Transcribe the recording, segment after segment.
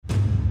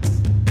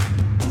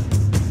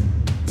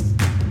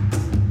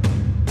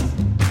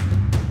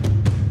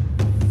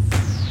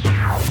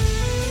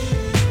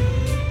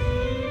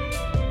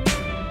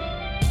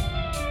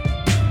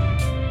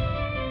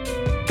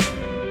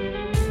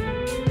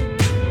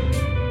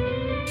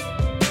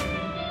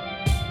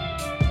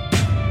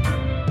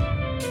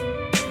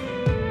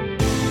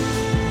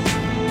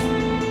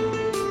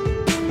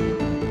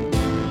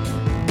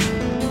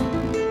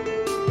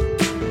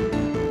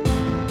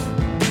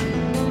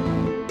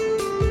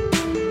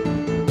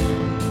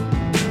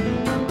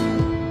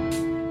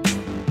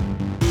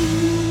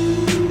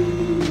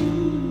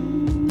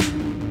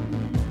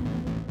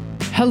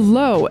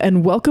Hello,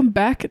 and welcome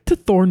back to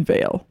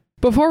Thornvale.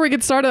 Before we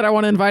get started, I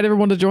want to invite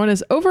everyone to join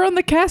us over on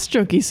the Cast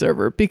Junkie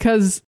server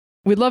because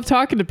we love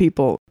talking to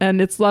people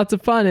and it's lots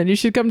of fun, and you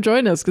should come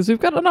join us because we've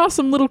got an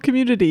awesome little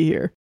community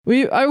here.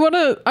 I want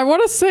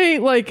to say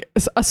like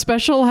a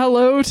special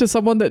hello to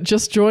someone that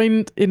just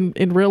joined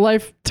in real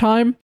life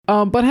time,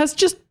 but has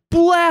just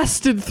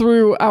blasted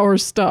through our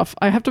stuff.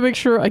 I have to make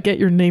sure I get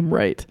your name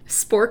right.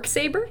 Spork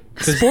Saber?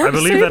 I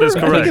believe that is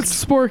correct. I think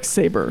it's Spork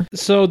Saber.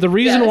 So the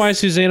reason why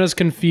Susanna's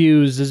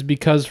confused is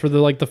because for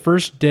the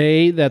first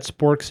day that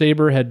Spork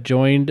Saber had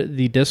joined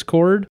the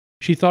Discord,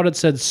 she thought it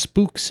said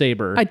Spook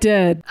Saber. I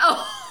did.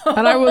 Oh.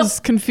 And I was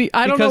confused.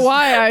 I don't know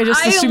why. I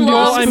just assumed it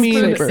love was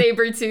Spook Saber.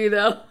 Saber too,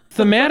 though.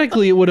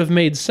 Thematically, it would have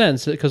made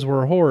sense because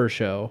we're a horror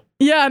show.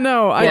 Yeah,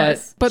 no.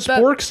 Yes. But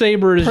that Spork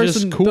Saber is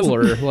just person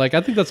cooler. Like,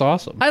 I think that's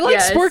awesome. I like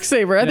Yes. Spork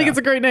Saber. I think Yeah. it's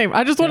a great name.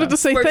 I just wanted to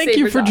say Spork thank you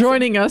Saber's for awesome.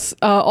 joining us.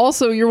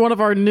 Also, you're one of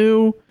our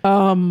new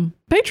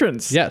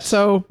patrons. Yes.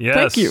 So Yes.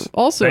 thank you.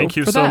 Also, Thank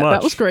you for so that. That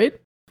much. was great.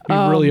 We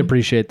really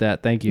appreciate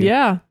that. Thank you.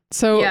 Yeah.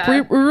 So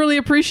Yeah. we really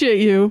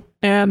appreciate you,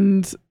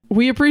 and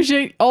we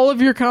appreciate all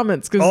of your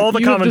comments because All the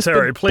you have just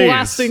commentary, been please.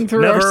 blasting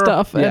through our Never-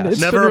 stuff, and Yes.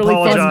 it's Never been really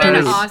apologize. fun. It's to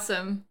been read.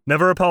 awesome.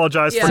 Never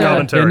apologize for Yeah.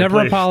 commentary. Yeah, never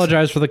please.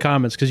 apologize for the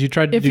comments because you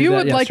tried to If do you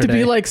that would like to be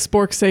yesterday. like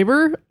Spork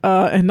Saber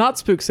and not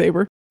Spook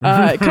Saber,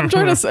 come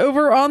join us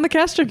over on the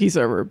Cast Junkie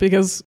server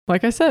because,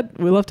 like I said,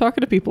 we love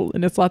talking to people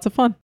and it's lots of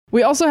fun.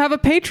 We also have a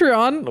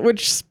Patreon,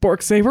 which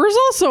Spork Saber is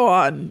also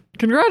on.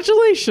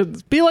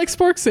 Congratulations. Be like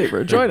Spork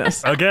Saber. Join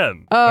us.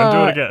 Again. And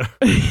do it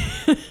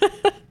again.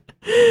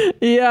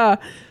 Yeah.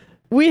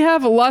 We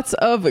have lots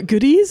of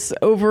goodies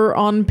over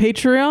on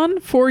Patreon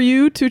for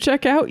you to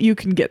check out. You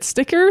can get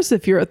stickers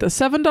if you're at the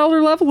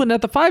 $7 level, and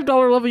at the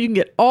 $5 level, you can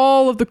get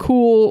all of the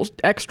cool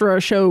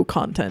extra show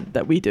content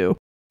that we do.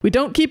 We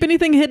don't keep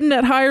anything hidden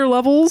at higher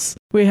levels.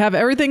 We have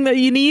everything that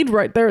you need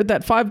right there at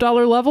that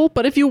 $5 level.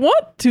 But if you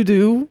want to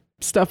do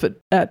stuff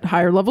at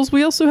higher levels,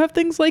 we also have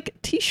things like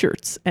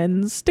t-shirts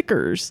and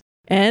stickers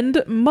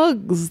and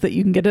mugs that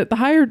you can get at the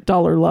higher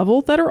dollar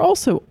level that are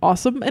also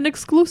awesome and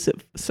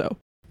exclusive. So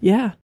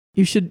yeah.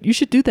 You should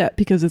do that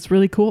because it's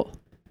really cool.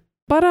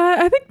 But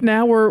I think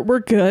now we're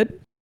good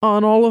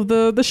on all of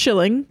the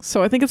shilling,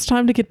 so I think it's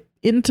time to get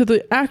into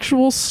the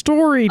actual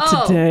story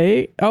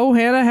today. Oh,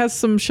 Hannah has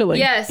some shilling.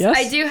 Yes,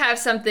 I do have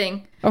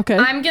something. Okay.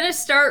 I'm going to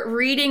start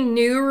reading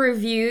new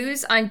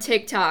reviews on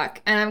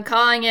TikTok, and I'm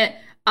calling it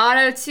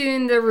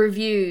Auto-Tune the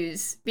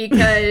Reviews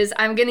because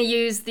I'm going to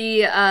use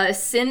the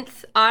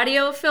synth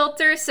audio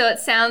filter so it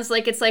sounds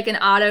like it's like an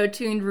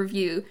auto-tuned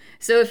review.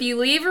 So if you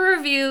leave a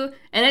review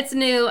and it's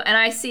new and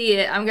I see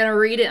it, I'm going to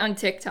read it on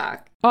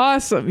TikTok.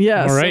 Awesome.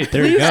 Yes. All right,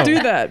 there you Please go. do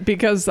that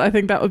because I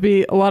think that would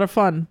be a lot of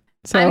fun.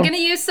 So I'm going to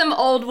use some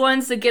old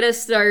ones to get us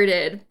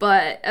started,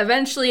 but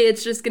eventually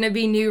it's just going to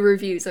be new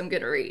reviews I'm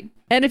going to read.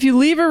 And if you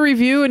leave a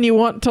review and you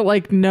want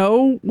to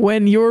know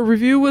when your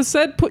review was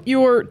said, put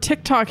your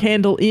TikTok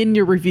handle in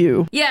your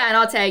review. Yeah, and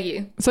I'll tag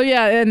you. So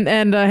yeah,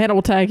 and Hannah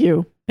will tag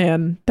you.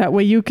 And that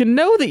way you can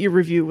know that your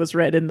review was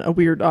read in a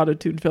weird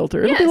auto-tune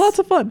filter. It'll be Yes. lots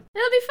of fun.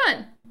 It'll be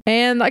fun.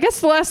 And I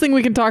guess the last thing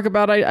we can talk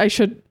about, I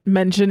should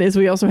mention, is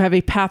we also have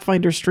a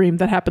Pathfinder stream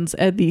that happens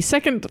at the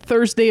second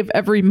Thursday of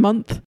every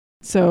month.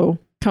 So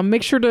come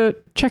make sure to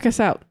check us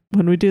out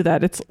when we do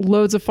that. It's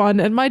loads of fun.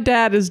 And my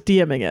dad is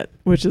DMing it,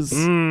 which is...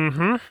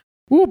 Mm-hmm.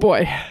 Oh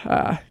boy.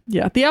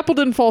 Yeah, the apple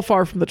didn't fall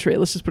far from the tree.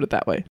 Let's just put it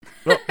that way.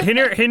 Well, he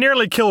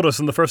nearly killed us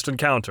in the first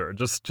encounter,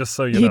 just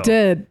so you know. He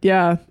did,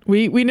 yeah.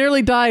 We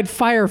nearly died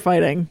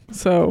firefighting,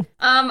 so...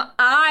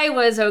 I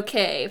was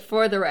okay,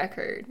 for the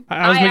record.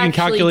 I was making actually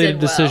calculated did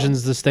well.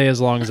 decisions to stay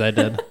as long as I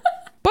did.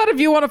 But if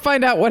you want to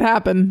find out what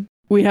happened,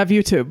 we have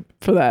YouTube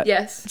for that.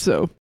 Yes.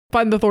 So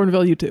find the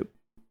Thornvale YouTube.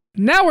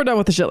 Now we're done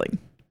with the shilling.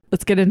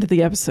 Let's get into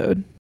the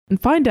episode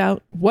and find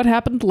out what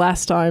happened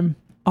last time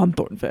on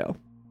Thornvale.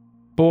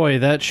 Boy,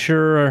 that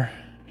sure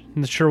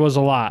was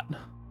a lot.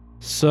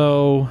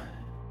 So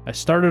I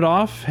started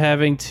off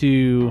having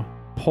to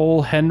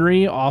pull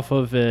Henry off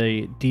of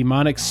a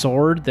demonic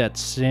sword that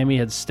Sammy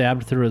had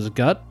stabbed through his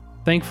gut.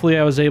 Thankfully,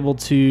 I was able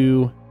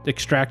to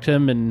extract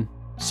him and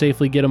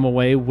safely get him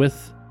away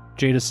with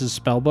Jadis's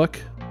spellbook.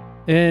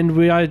 And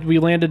we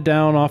landed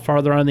down off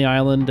farther on the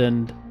island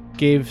and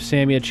gave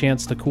Sammy a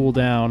chance to cool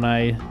down.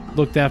 I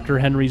looked after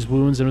Henry's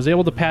wounds and was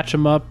able to patch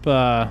him up,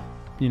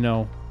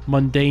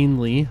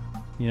 mundanely.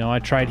 I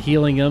tried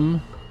healing him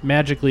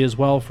magically as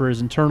well for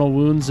his internal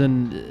wounds,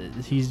 and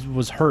he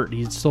was hurt.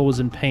 He still was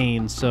in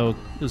pain, so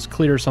it was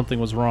clear something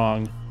was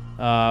wrong.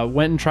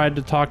 Went and tried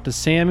to talk to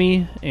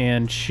Sammy,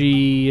 and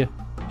she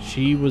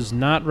was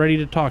not ready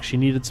to talk. She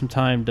needed some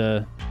time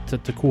to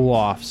cool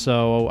off.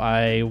 So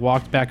I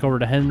walked back over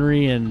to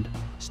Henry and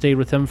stayed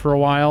with him for a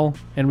while,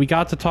 and we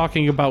got to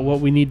talking about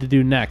what we need to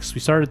do next. We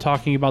started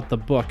talking about the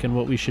book and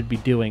what we should be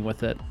doing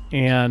with it.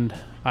 And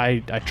I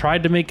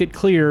tried to make it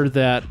clear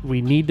that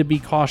we need to be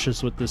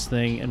cautious with this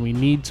thing, and we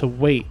need to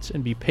wait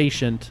and be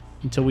patient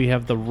until we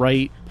have the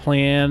right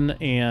plan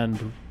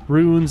and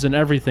runes and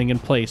everything in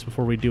place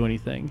before we do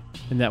anything,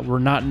 and that we're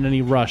not in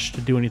any rush to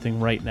do anything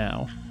right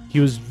now. He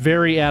was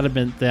very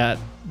adamant that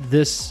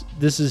this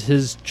is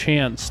his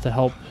chance to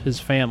help his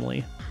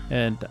family.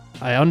 And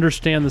I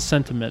understand the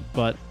sentiment,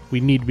 but we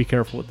need to be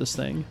careful with this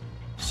thing.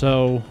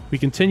 So we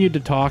continued to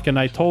talk, and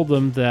I told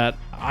them that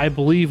I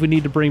believe we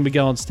need to bring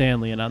Miguel and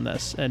Stanley in on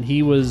this. And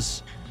he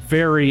was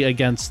very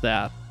against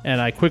that. And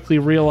I quickly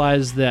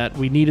realized that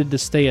we needed to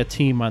stay a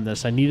team on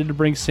this. I needed to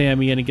bring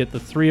Sammy in and get the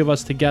three of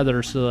us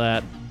together so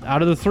that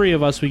out of the three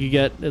of us, we could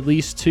get at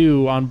least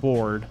two on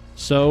board.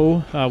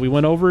 So we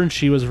went over and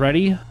she was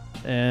ready,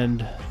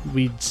 and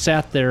we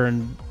sat there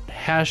and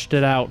hashed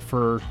it out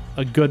for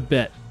a good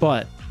bit.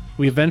 But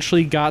we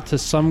eventually got to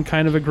some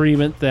kind of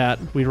agreement that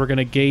we were going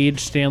to gauge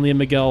Stanley and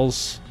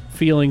Miguel's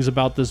feelings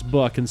about this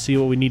book and see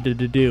what we needed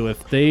to do.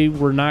 If they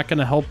were not going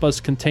to help us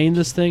contain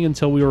this thing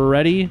until we were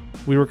ready,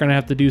 we were going to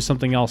have to do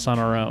something else on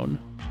our own.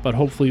 But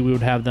hopefully we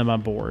would have them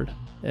on board.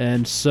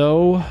 And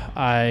so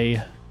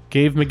I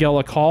gave Miguel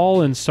a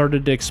call and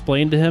started to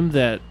explain to him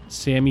that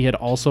Sammy had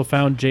also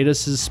found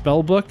Jadis's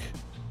spell book,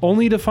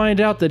 only to find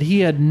out that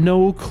he had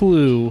no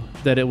clue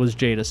that it was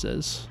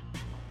Jadis's.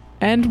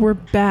 And we're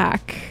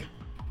back.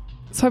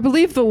 So I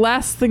believe the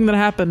last thing that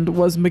happened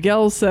was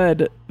Miguel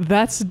said,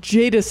 "That's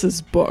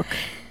Jadis's book."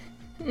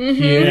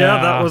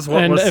 Yeah, that was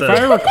what was if said.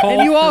 I recall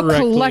And you all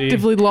correctly-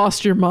 collectively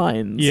lost your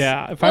minds.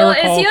 Yeah, if Well, I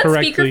recall is he on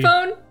correctly.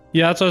 speakerphone?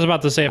 Yeah, that's what I was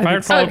about to say. If I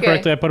recall Okay.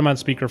 correctly, I put him on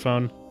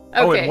speakerphone.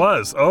 Oh, Okay. it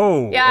was.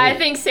 Oh. Yeah, oh. I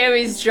think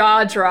Sammy's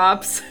jaw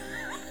drops.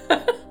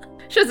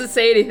 She doesn't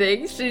say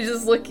anything. She's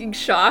just looking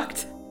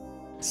shocked.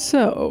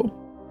 So,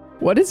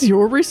 what is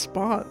your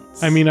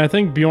response? I mean, I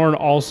think Bjorn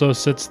also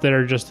sits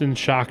there just in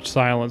shocked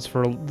silence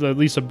for at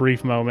least a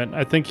brief moment.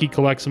 I think he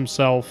collects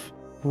himself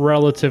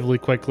relatively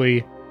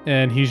quickly,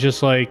 and he's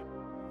just like,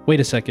 wait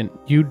a second,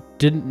 you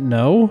didn't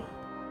know?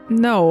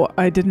 No,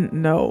 I didn't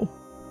know.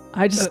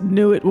 I just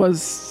knew it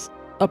was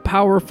a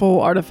powerful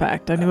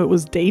artifact. I knew it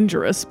was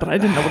dangerous, but I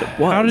didn't know what it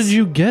was. How did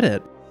you get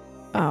it?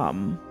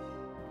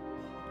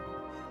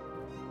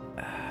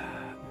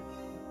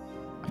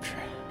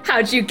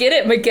 How'd you get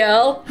it,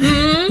 Miguel?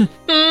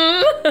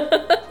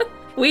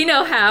 We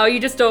know how, you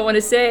just don't want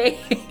to say.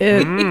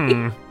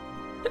 It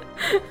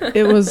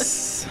it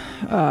was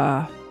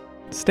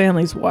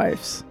Stanley's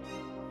wife's.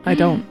 I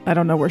don't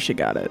know where she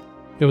got it.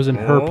 It was in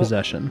her Oh.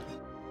 possession.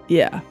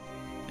 Yeah.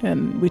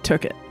 And we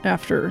took it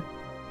after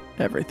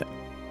everything.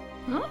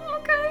 Oh,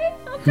 okay.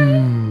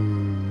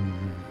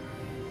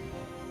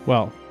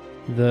 Well,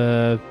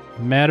 the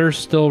matter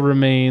still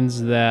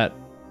remains that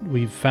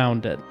we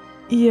found it.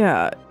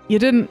 Yeah, you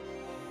didn't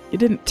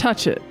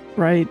touch it,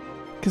 right?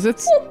 Cuz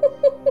it's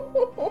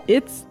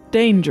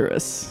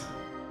dangerous.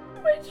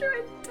 What should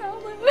I tell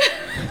them?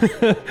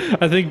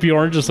 I think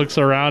Bjorn just looks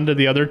around at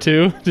the other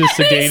two just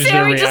to gauge their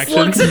Sammy just reaction.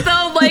 looks at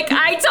them like,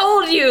 I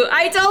told you.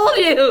 I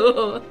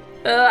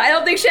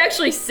don't think she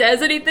actually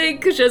says anything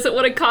because she doesn't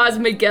want to cause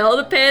Miguel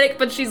to panic,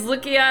 but she's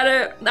looking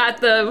at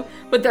them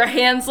with their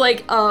hands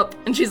like up,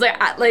 and she's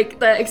like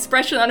the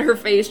expression on her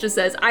face just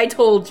says, I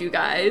told you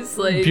guys.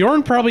 Like,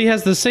 Bjorn probably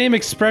has the same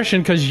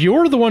expression because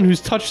you're the one who's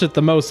touched it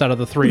the most out of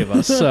the three of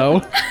us.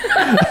 So,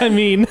 I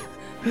mean,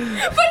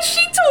 but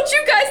she told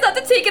you guys not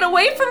to take it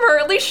away from her.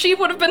 At least she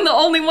would have been the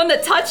only one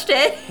that touched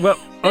it. Well,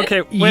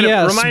 okay. Wait,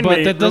 yes, remind but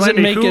me. that doesn't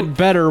remind me make it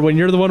better when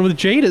you're the one with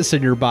Jadis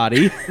in your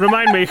body.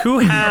 Remind me who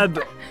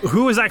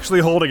is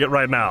actually holding it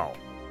right now?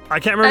 I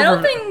can't I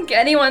remember. don't think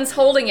anyone's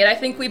holding it. I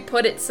think we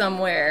put it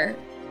somewhere.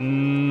 I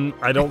don't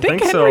I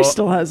think so. Henry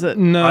still has it.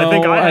 No, I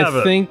think I have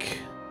it. think.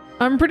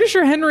 I'm pretty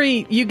sure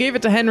you gave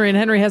it to Henry, and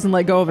Henry hasn't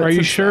let go of it. Are you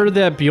since sure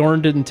then. that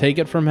Bjorn didn't take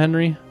it from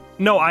Henry?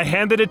 No, I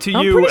handed it to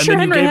I'm you, pretty and sure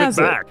then you Henry gave has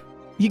it it. back.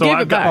 You So gave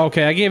I've it got- back?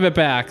 Okay, I gave it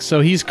back. So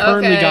he's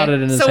currently Okay. got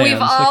it in his so hands.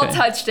 we've all Okay.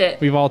 touched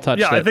it. We've all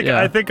touched Yeah, it.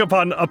 I think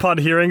upon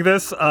hearing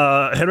this,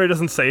 Henry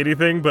doesn't say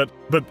anything, but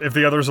if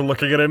the others are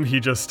looking at him,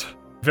 he just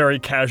very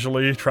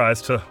casually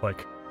tries to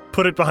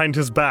put it behind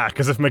his back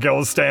as if Miguel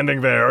is standing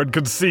there and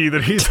could see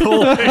that he's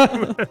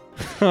holding.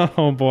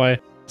 Oh boy.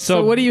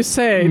 So what do you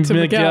say to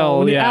Miguel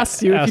when he yeah,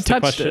 asks you if you asked the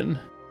touched it?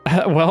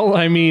 question. Well,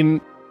 I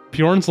mean,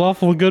 Bjorn's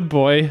lawful good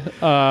boy.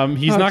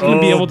 He's not going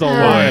to be Oh, able to boy.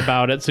 lie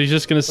about it, so he's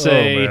just going to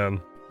say, oh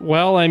man.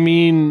 well, I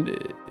mean,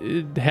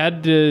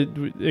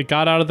 it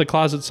got out of the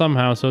closet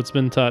somehow, so it's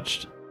been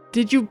touched.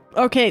 Did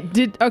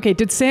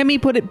Sammy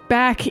put it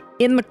back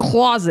in the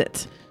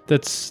closet?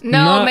 That's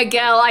No, not...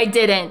 Miguel, I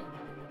didn't.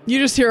 You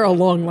just hear a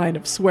long line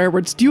of swear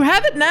words. Do you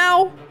have it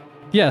now?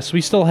 Yes,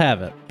 we still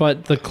have it,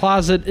 but the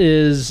closet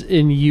is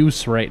in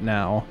use right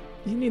now.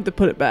 You need to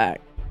put it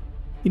back.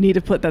 You need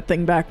to put that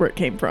thing back where it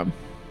came from.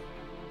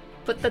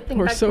 Put that thing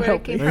Or back so where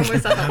help it came me. from. Or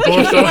so help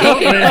Or so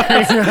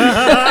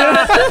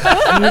help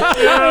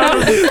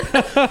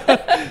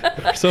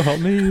me. So help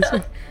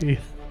me.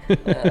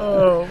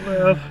 Oh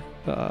man.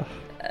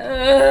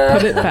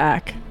 Put it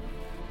back.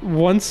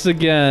 Once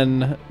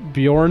again,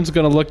 Bjorn's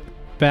going to look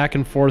back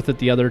and forth at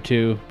the other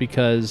two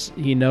because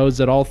he knows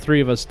that all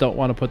three of us don't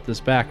want to put this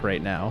back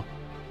right now.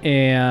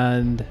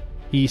 And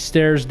he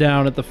stares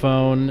down at the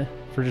phone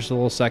for just a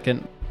little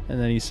second, and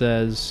then he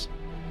says,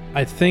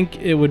 I think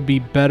it would be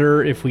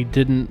better if we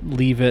didn't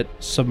leave it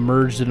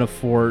submerged in a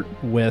fort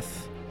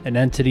with an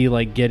entity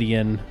like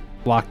Gideon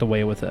locked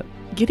away with it.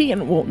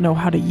 Gideon won't know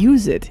how to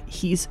use it.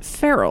 He's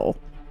feral.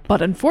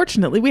 But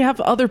unfortunately, we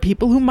have other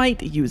people who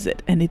might use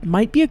it, and it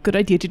might be a good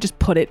idea to just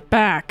put it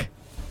back.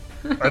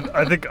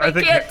 I think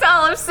Can't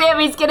tell if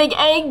Sammy's getting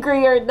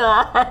angry or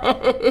not.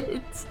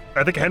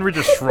 I think Henry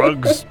just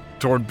shrugs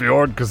toward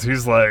Bjorn because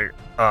he's like,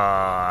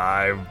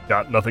 I've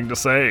got nothing to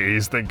say.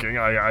 He's thinking,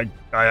 I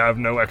have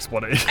no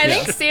explanation. I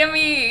think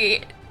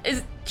Sammy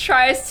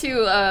tries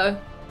to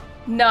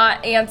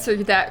not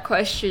answer that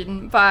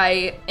question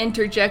by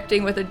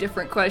interjecting with a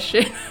different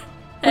question.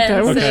 And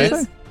Okay.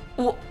 says,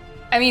 well,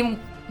 I mean,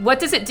 what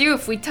does it do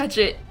if we touch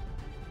it?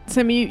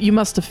 Sammy, you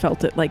must have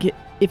felt it. Like,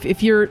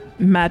 if you're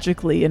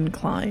magically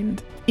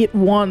inclined, it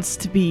wants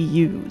to be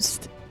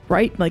used,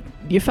 right? Like,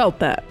 you felt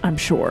that, I'm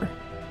sure.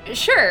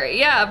 Sure,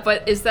 yeah,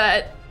 but is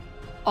that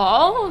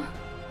all? There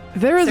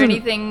Is there isn't...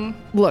 anything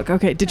Look,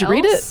 okay, did you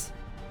read it? else?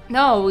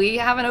 No, we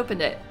haven't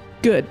opened it.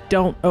 Good,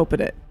 don't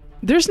open it.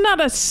 There's not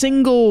a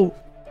single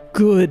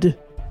good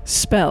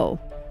spell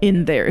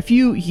in there. If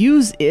you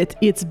use it,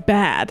 it's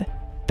bad.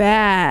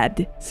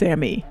 Bad,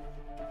 Sammy.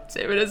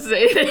 Sammy doesn't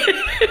say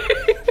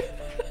anything.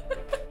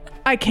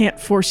 I can't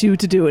force you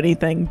to do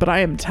anything, but I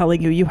am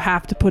telling you, you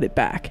have to put it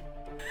back.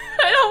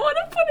 I don't want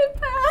to put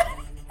it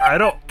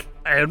back.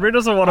 Henry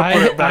doesn't want to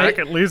put it back,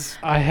 at least.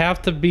 I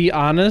have to be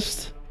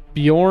honest.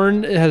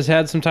 Bjorn has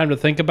had some time to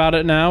think about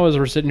it now as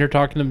we're sitting here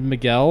talking to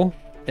Miguel,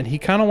 and he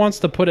kind of wants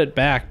to put it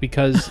back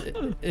because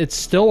it's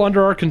still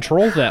under our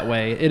control that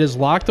way. It is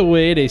locked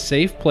away at a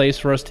safe place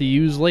for us to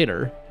use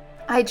later.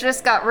 I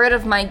just got rid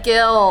of my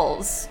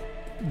gills.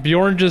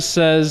 Bjorn just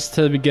says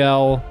to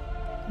Miguel,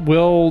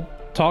 we'll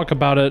talk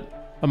about it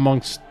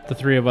amongst the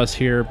three of us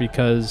here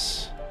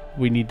because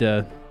we need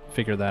to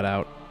figure that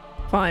out.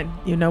 Fine,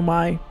 you know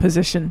my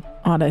position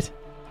on it.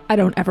 I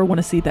don't ever want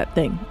to see that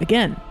thing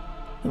again,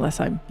 unless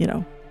I'm,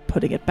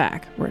 putting it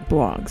back where it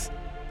belongs.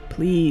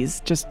 Please,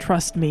 just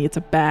trust me, it's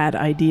a bad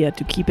idea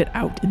to keep it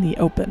out in the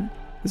open.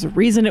 There's a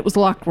reason it was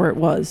locked where it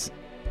was.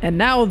 And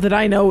now that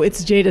I know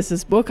it's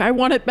Jadis's book, I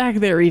want it back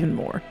there even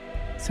more.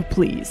 So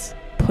please,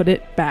 put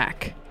it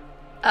back.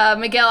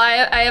 Miguel,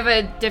 I have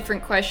a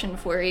different question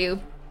for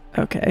you.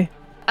 Okay.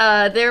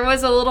 There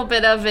was a little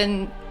bit of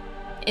an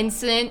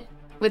incident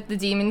with the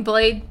demon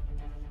blade.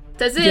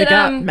 Does it, You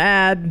got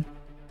mad.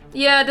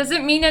 Yeah, does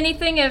it mean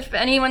anything if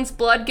anyone's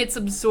blood gets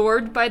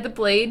absorbed by the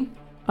blade?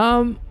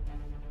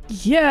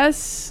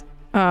 Yes.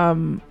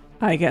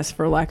 I guess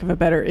for lack of a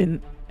better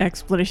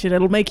explanation,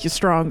 it'll make you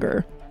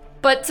stronger.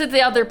 But to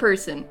the other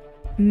person?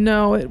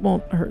 No, it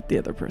won't hurt the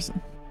other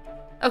person.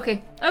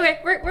 Okay,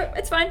 we're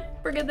it's fine.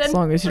 We're good then. As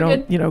long as you We're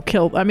don't, good.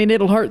 kill. I mean,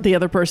 it'll hurt the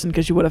other person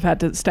because you would have had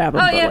to stab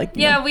him. Oh but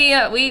yeah,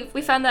 we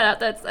found that out.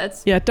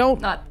 That's Yeah,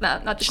 don't not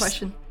the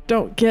question.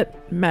 Don't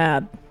get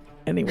mad.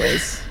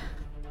 Anyways,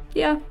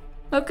 Yeah.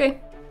 Okay.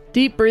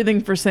 deep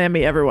breathing for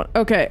Sammy, everyone.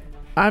 Okay,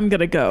 I'm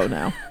gonna go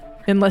now,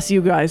 unless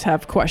you guys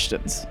have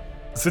questions.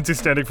 Since he's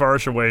standing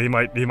farish away, he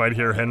might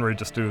hear Henry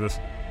just do this,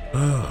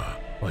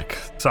 like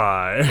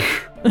sigh.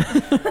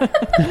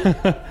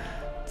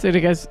 So, do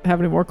you guys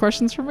have any more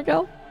questions for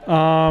Miguel?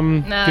 Nah,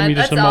 Give me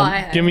just that's all I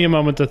moment. had. Give me a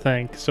moment to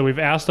think. So we've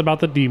asked about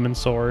the demon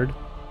sword.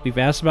 We've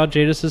asked about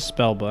Jadis's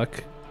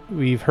spellbook.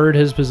 We've heard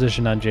his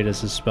position on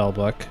Jadis's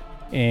spellbook,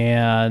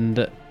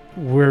 and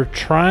we're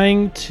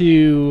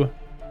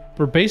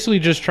basically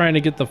just trying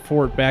to get the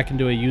fort back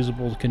into a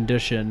usable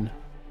condition,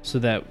 so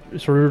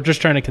we're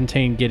just trying to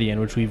contain Gideon,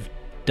 which we've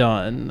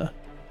done.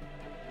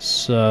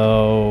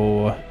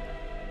 So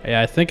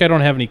yeah, I think I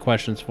don't have any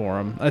questions for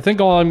him. I think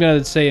all I'm going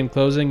to say in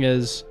closing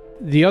is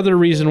the other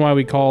reason why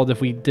we called, if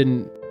we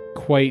didn't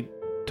quite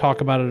talk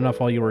about it enough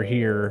while you were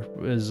here,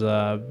 is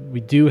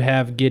we do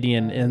have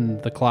Gideon in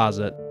the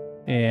closet,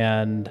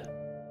 and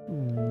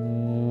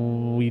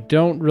we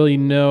don't really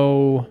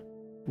know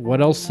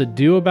what else to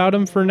do about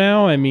him for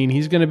now. I mean,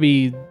 he's going to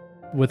be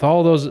with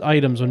all those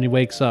items when he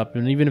wakes up,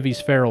 and even if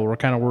he's feral, we're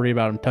kind of worried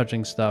about him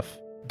touching stuff.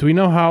 Do we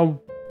know how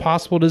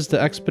possible it is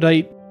to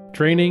expedite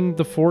draining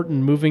the fort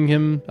and moving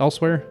him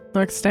elsewhere?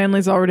 Look,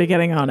 Stanley's already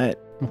getting on it,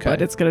 Okay.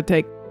 but it's gonna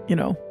take,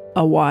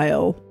 a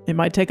while. It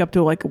might take up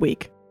to like a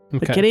week.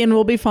 But Okay. Gideon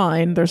will be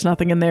fine. There's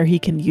nothing in there he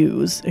can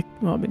use. He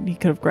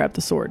could have grabbed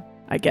the sword,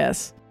 I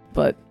guess.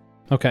 But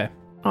Okay.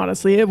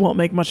 honestly, it won't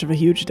make much of a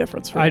huge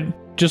difference for I him.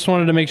 just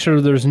wanted to make sure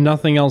there's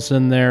nothing else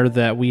in there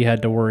that we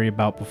had to worry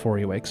about before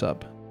he wakes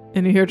up.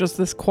 And you hear just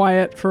this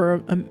quiet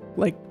for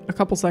a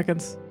couple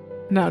seconds.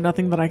 No,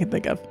 nothing that I can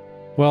think of.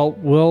 Well,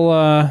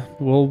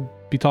 we'll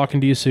be talking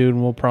to you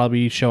soon. We'll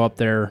probably show up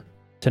there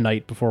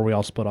tonight before we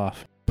all split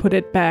off. Put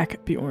it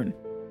back, Bjorn.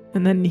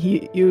 And then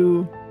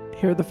you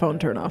hear the phone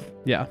turn off.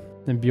 Yeah.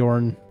 And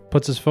Bjorn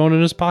puts his phone in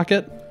his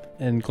pocket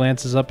and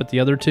glances up at the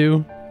other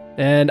two.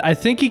 And I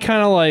think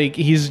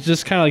he's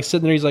just kind of like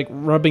sitting there. He's like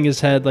rubbing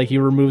his head, like he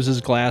removes his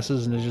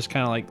glasses and is just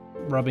kind of like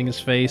rubbing his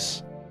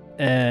face.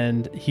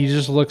 And he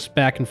just looks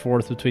back and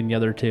forth between the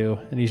other two.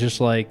 And he's just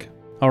like,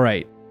 all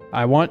right,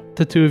 I want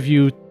the two of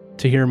you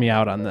to hear me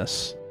out on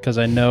this because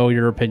I know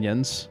your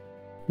opinions.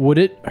 Would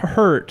it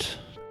hurt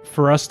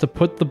for us to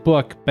put the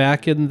book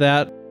back in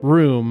that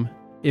room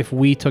if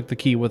we took the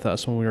key with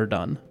us when we were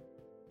done?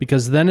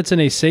 because then it's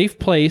in a safe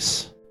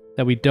place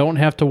that we don't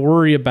have to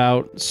worry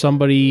about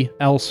somebody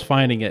else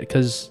finding it.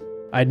 Because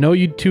I know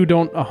you two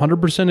don't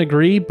 100%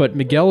 agree, but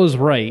Miguel is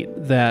right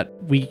that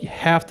we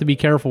have to be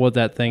careful with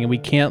that thing, and we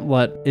can't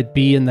let it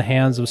be in the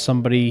hands of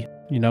somebody,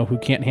 who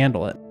can't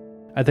handle it.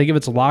 I think if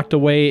it's locked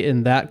away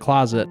in that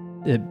closet,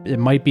 it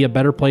might be a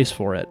better place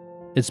for it.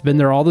 It's been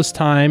there all this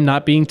time,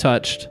 not being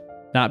touched,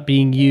 not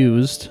being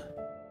used,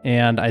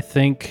 and I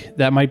think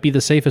that might be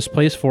the safest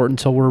place for it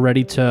until we're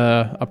ready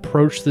to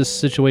approach this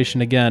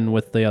situation again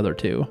with the other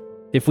two.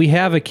 If we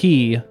have a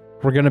key,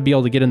 we're going to be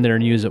able to get in there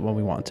and use it when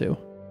we want to.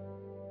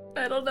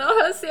 I don't know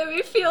how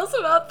Sammy feels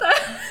about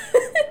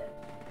that.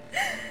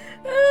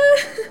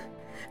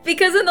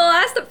 Because in the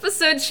last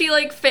episode, she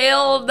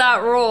failed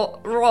that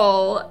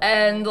role,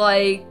 and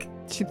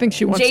she thinks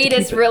she wants to keep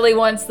Jadis it. really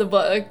wants the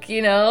book,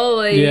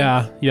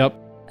 Yeah, yep.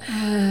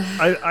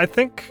 I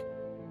think,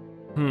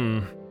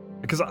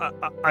 because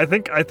I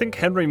think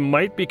Henry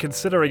might be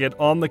considering it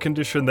on the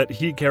condition that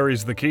he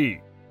carries the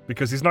key,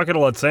 because he's not going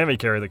to let Sammy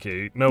carry the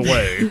key. No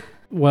way.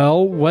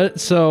 Well, what?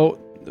 So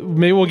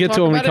maybe we'll get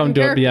to it when we come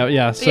to it.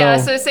 Yeah.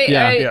 So say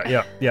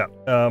Yeah.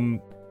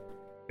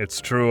 It's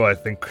true. I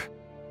think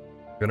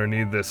I'm gonna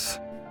need this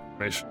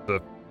information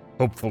to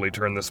hopefully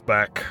turn this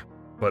back.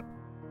 But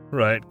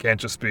right, can't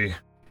just be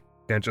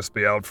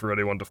out for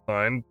anyone to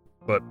find.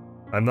 But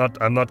I'm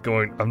not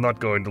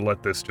going to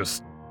let this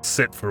just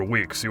sit for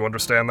weeks. You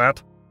understand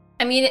that?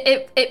 I mean,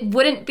 it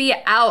wouldn't be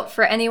out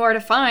for anywhere to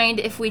find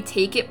if we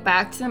take it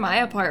back to my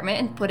apartment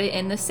and put it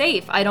in the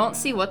safe. I don't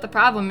see what the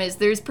problem is.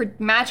 There's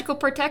magical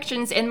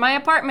protections in my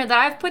apartment that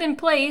I've put in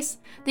place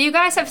that you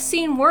guys have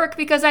seen work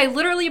because I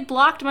literally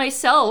blocked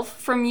myself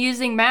from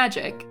using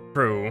magic.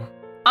 True.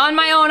 On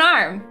my own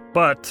arm.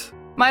 But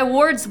my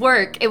wards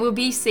work. It will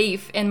be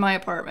safe in my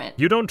apartment.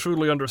 You don't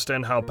truly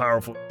understand how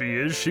powerful she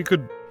is. She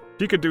could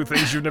do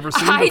things you've never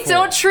seen before. I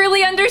don't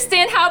truly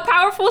understand how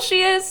powerful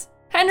she is.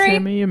 Henry,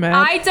 Sammy, you mad?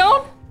 I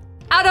don't.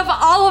 Out of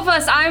all of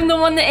us, I'm the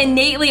one that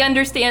innately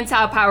understands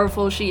how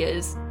powerful she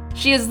is.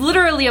 She is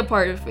literally a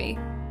part of me.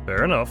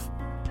 Fair enough.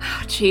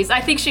 Oh, jeez,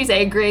 I think she's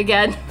angry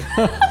again.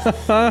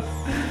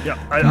 Yeah,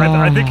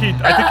 I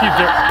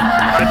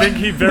think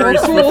he very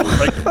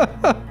swiftly,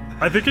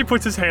 I think he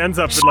puts his hands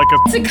up in a...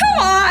 So come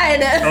on!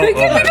 Can we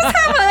just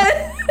have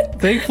a...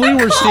 Thankfully,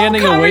 we're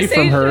standing away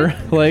from her,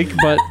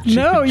 but...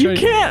 No, you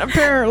can't,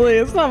 apparently.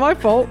 It's not my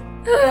fault.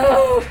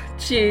 Oh,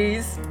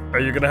 jeez. Are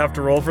you gonna have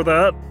to roll for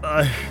that?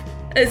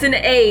 It's an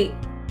 8.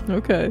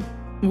 Okay.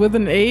 With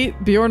an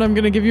 8, Bjorn, I'm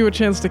gonna give you a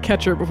chance to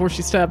catch her before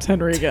she stabs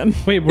Henry again.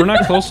 Wait, we're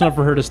not close enough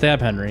for her to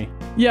stab Henry.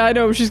 Yeah, I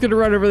know, but she's gonna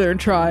run over there and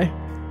try.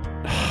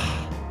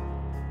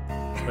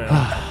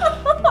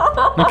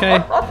 Okay.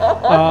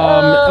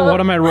 What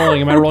am I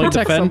rolling? Am I rolling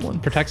protect defend? someone.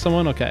 Protect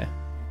someone? Okay.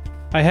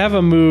 I have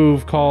a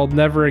move called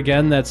Never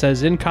Again that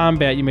says, in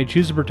combat, you may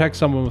choose to protect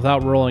someone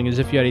without rolling as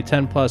if you had a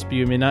 10+, but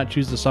you may not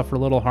choose to suffer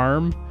little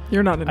harm.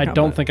 You're not in I combat.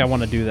 don't think I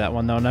want to do that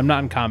one, though, and I'm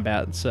not in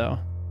combat, so...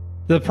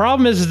 The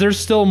problem is there's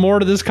still more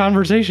to this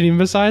conversation even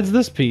besides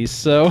this piece,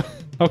 so...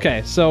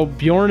 Okay, so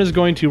Bjorn is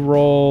going to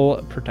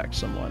roll Protect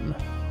Someone.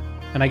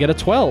 And I get a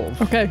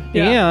 12. Okay,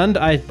 yeah. And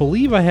I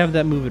believe I have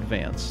that move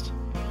advanced.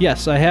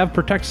 Yes, I have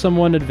Protect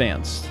Someone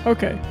advanced.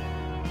 Okay.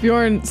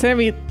 Bjorn,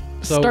 Sammy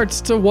starts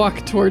to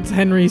walk towards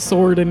Henry's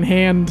sword in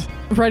hand,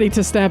 ready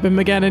to stab him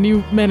again, and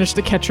you manage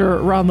to catch her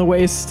around the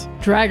waist,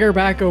 drag her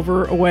back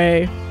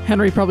away.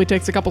 Henry probably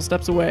takes a couple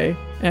steps away,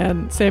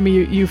 and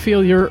Sammy, you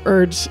feel your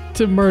urge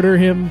to murder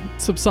him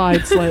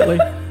subside slightly.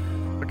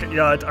 Okay,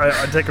 yeah,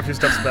 I take a few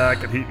steps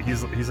back, and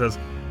he says,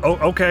 "Oh,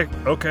 okay,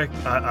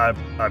 I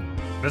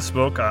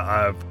misspoke.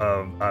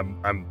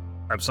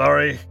 I'm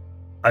sorry.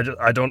 I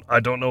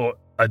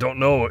don't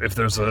know if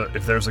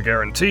there's a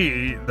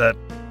guarantee that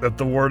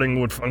the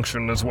wording would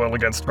function as well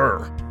against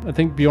her." I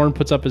think Bjorn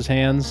puts up his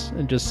hands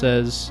and just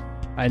says,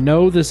 I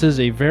know this is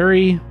a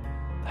very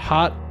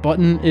hot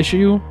button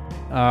issue.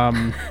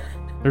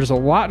 There's a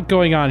lot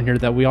going on here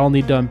that we all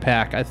need to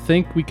unpack. I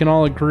think we can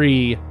all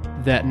agree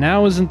that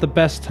now isn't the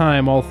best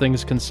time, all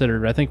things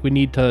considered. I think we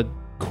need to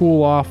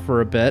cool off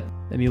for a bit.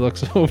 And he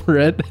looks over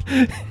at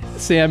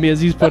Sammy as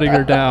he's putting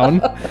her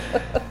down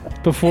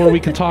before we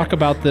can talk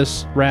about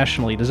this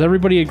rationally. Does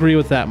everybody agree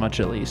with that much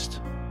at least?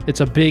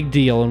 It's a big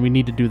deal and we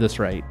need to do this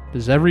right.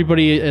 Does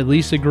everybody at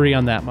least agree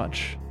on that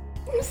much?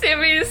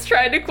 Sammy is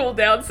trying to cool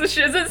down so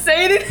she doesn't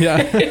say anything.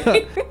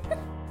 Yeah.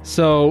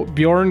 So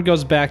Bjorn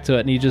goes back to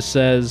it and he just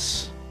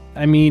says,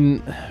 I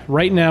mean,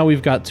 right now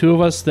we've got two of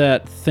us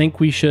that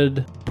think we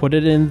should put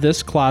it in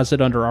this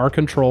closet under our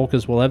control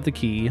because we'll have the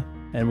key.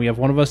 And we have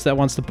one of us that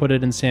wants to put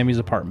it in Sammy's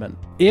apartment.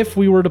 If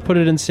we were to put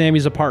it in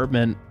Sammy's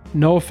apartment,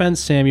 no offense,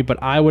 Sammy, but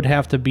I would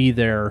have to be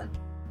there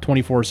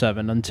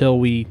 24/7 until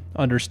we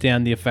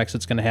understand the effects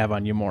it's going to have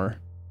on you more.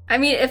 I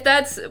mean, if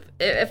that's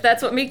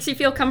what makes you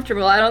feel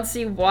comfortable, I don't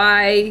see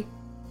why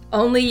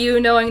only you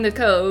knowing the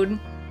code.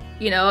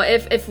 You know,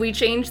 if we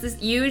change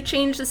this, you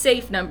change the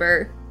safe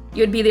number,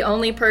 you'd be the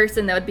only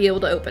person that would be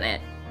able to open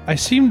it. I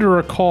seem to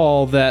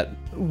recall that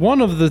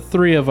one of the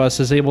three of us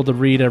is able to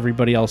read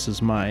everybody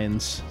else's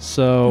minds,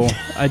 so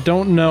I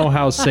don't know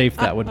how safe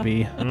that would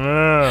be.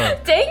 Ah.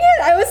 Dang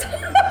it! I was.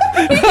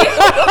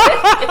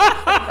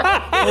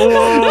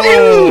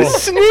 You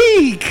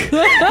sneak!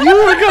 You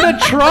were gonna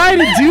try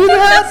to do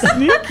that?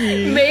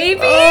 Sneaky. Maybe.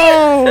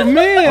 Oh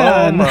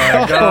man! Oh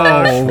my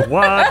gosh!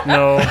 What?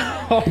 No.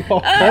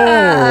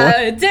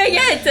 Dang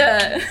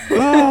it!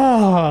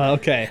 Oh,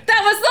 okay.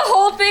 That was the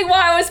whole thing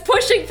why I was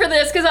pushing for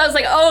this, because I was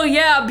like, oh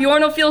yeah,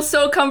 Bjorn will feel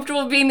so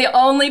comfortable being the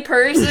only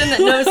person that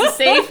knows the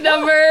safe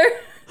number.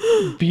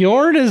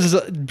 Bjorn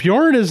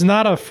is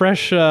not a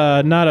fresh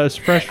I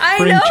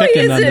spring know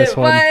chicken he on this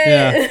isn't, one. but...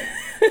 Yeah.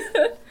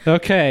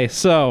 Okay,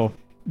 so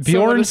what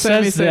Bjorn does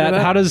Sammy says say to that.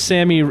 that? How does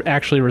Sammy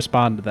actually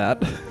respond to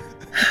that?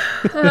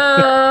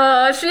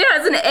 She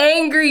has an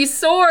angry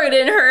sword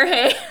in her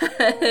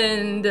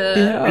hand.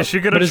 Is she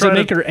gonna But does try it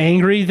make to? her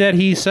angry that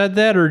he said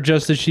that, or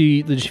just did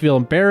she feel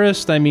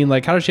embarrassed? I mean,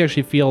 like, how does she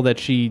actually feel that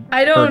she?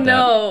 I don't heard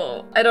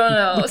know. I don't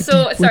know.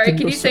 So, sorry,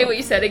 can you say what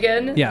you said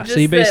again? Yeah, so Just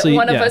you basically- that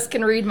one of yeah. us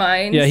can read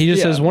minds. Yeah, he just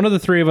Yeah. says one of the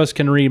three of us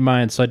can read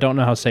minds, so I don't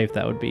know how safe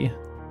that would be.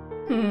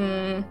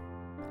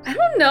 I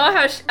don't know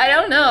how. I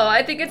don't know.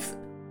 I think it's.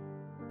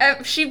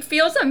 She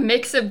feels a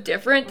mix of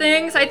different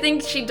things. I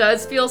think she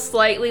does feel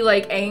slightly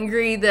like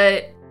angry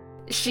that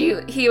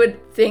he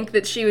would think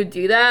that she would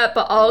do that,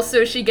 but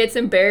also she gets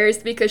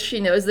embarrassed because she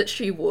knows that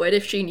she would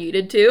if she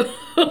needed to.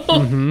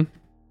 Mm-hmm.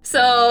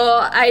 So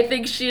I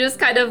think she just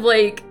kind of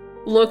like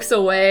looks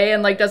away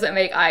and like doesn't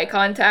make eye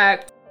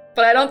contact.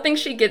 But I don't think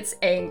she gets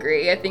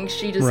angry. I think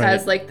she just Right.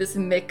 has like this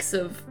mix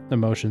of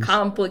Emotions.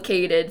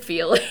 complicated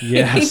feelings.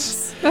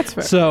 Yes. That's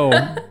fair. So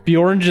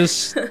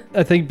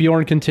I think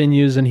Bjorn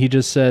continues and he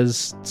just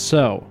says,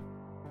 so,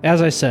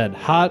 as I said,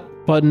 hot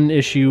button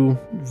issue,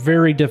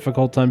 very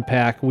difficult to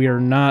unpack. We are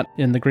not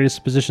in the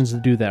greatest positions to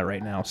do that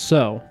right now.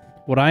 So,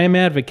 what I am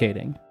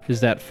advocating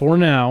is that for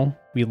now,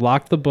 we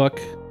lock the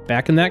book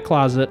back in that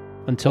closet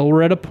until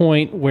we're at a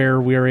point where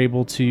we are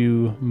able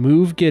to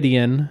move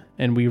Gideon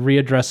and we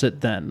readdress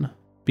it then.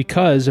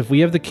 Because if we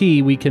have the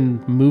key, we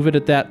can move it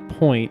at that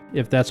point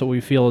if that's what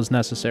we feel is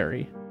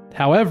necessary.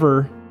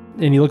 However,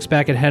 and he looks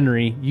back at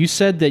Henry, you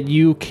said that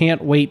you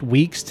can't wait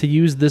weeks to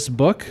use this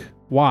book?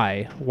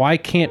 Why? Why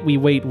can't we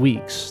wait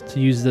weeks to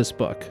use this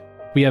book?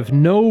 We have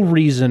no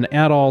reason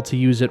at all to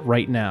use it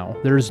right now.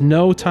 There's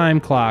no time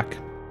clock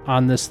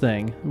on this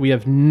thing. We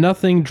have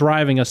nothing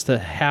driving us to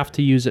have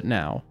to use it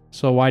now.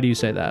 So why do you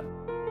say that?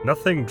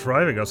 Nothing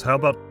driving us. How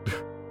about?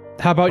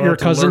 How about Well, your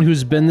to cousin learn-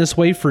 who's been this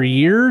way for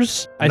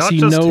years? I Not see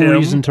just no him.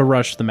 reason to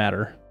rush the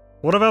matter.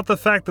 What about the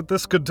fact that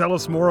this could tell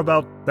us more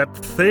about that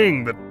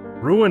thing that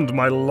ruined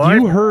my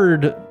life? You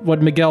heard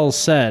what Miguel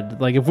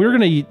said. Like, if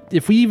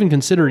we even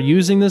consider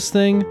using this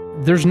thing,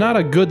 there's not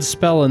a good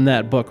spell in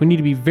that book. We need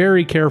to be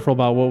very careful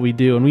about what we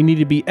do, and we need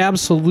to be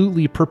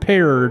absolutely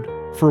prepared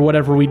for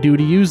whatever we do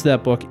to use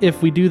that book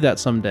if we do that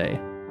someday.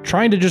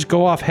 Trying to just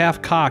go off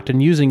half-cocked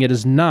and using it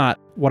is not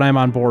what I'm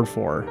on board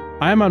for.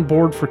 I'm on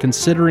board for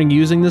considering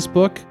using this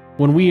book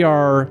when we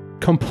are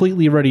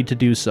completely ready to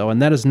do so,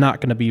 and that is not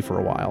going to be for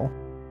a while.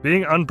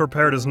 Being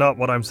unprepared is not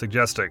what I'm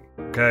suggesting,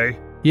 okay?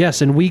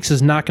 Yes, and weeks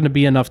is not going to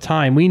be enough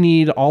time. We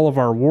need all of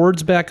our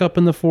wards back up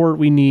in the fort.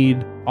 We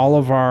need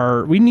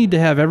to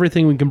have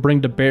everything we can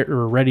bring to bear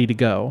ready to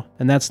go.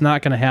 And that's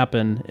not going to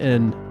happen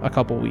in a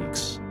couple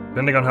weeks.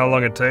 Depending on how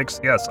long it takes,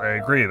 yes, I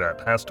agree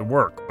that has to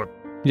work, but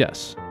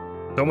Yes.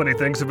 so many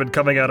things have been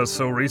coming at us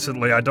so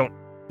recently,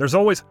 there's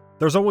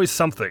always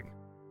something.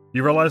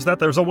 You realize that?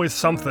 There's always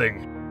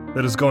something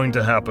that is going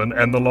to happen,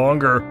 and the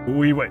longer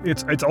we wait,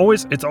 it's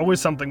always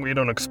something we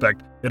don't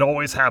expect. It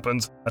always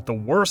happens at the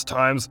worst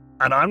times,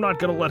 and I'm not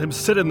gonna let him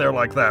sit in there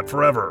like that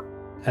forever.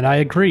 And I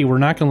agree, we're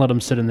not going to let him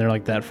sit in there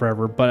like that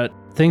forever, but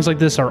things like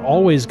this are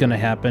always going to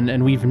happen,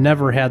 and we've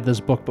never had this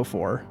book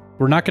before.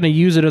 We're not going to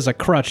use it as a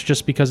crutch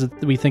just because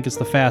we think it's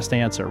the fast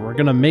answer. We're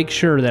going to make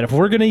sure that if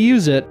we're going to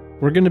use it,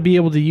 we're going to be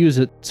able to use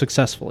it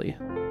successfully.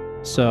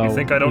 So You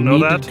think I don't we know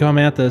need that? to come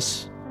at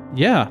this.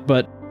 Yeah,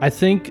 but I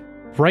think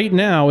right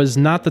now is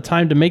not the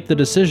time to make the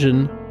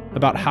decision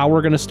about how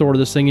we're going to store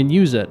this thing and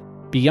use it,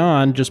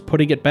 beyond just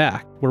putting it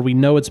back where we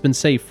know it's been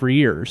safe for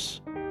years.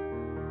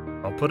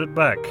 I'll put it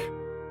back,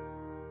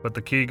 but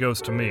the key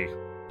goes to me.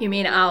 You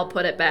mean I'll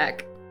put it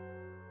back?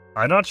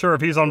 I'm not sure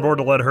if he's on board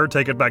to let her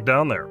take it back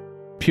down there.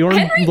 Bjorn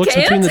Henry looks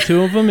can't. between the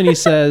two of them and he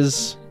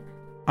says,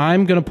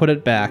 I'm going to put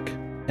it back,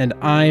 and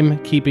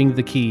I'm keeping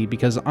the key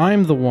because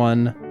I'm the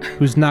one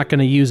who's not going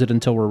to use it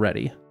until we're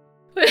ready.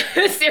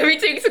 Sammy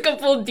takes a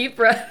couple deep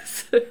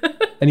breaths.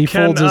 And he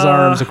Can, folds his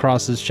arms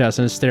across his chest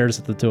and stares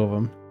at the two of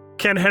them.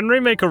 Can Henry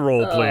make a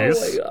roll,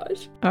 please? Oh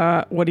my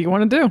gosh. What do you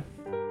want to do?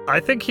 I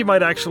think he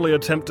might actually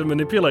attempt to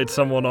manipulate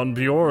someone on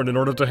Bjorn in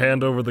order to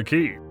hand over the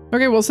key.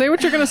 Okay, well, say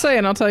what you're going to say,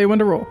 and I'll tell you when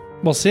to roll.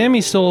 Well, Sammy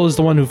still is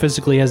the one who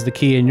physically has the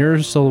key, and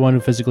you're still the one who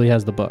physically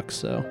has the book,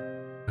 so.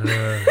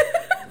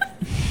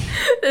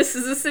 This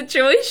is a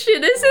situation,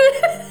 isn't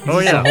it? Oh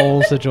It's yeah, a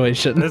whole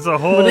situation. it's a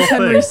What whole does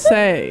Henry thing.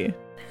 say?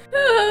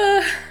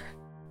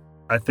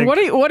 I think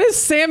What does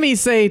Sammy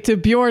say to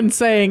Bjorn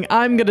saying,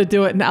 I'm going to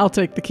do it and I'll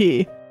take the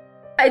key?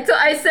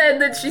 I said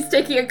that she's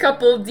taking a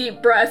couple of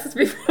deep breaths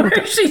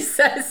before she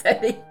says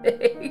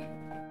anything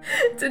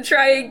to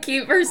try and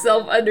keep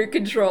herself under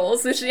control.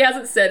 So she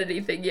hasn't said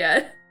anything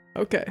yet.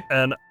 Okay.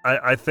 And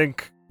I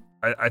think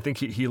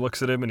he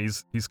looks at him and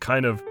he's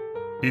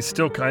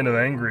still kind of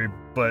angry,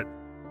 but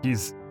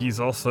he's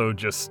also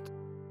just,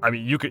 I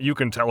mean, you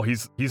can tell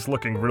he's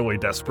looking really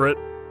desperate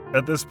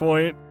at this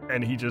point,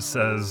 and he just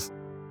says,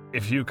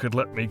 "If you could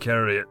let me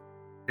carry it,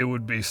 it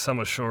would be some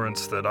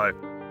assurance that I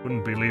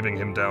wouldn't be leaving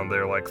him down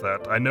there like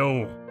that. I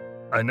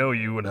know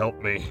you would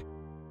help me,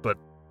 but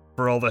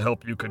for all the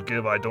help you could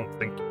give, I don't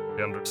think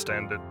you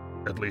understand it,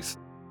 at least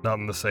not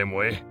in the same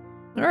way."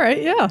 All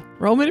right, yeah.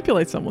 Roll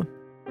manipulate someone.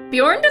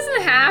 Bjorn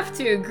doesn't have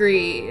to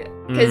agree,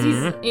 because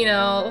he's,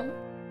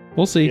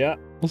 We'll see. Yeah.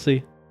 We'll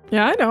see.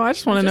 Yeah, I know. I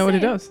just want to know what he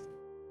does.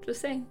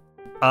 Just saying.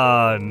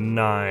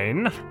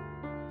 9.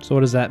 So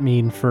what does that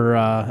mean for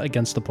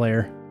against the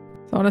player?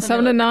 So on a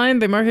 7 to 9,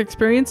 they mark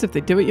experience if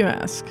they do what you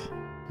ask.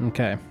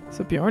 Okay.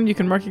 So Bjorn, you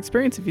can mark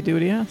experience if you do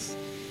what he asks.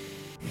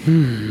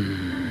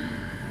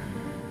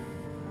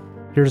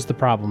 Here's the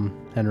problem,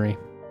 Henry.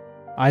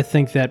 I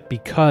think that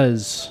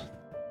because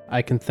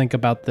I can think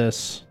about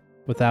this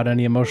without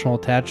any emotional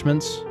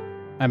attachments,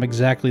 I'm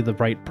exactly the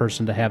right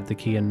person to have the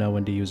key and know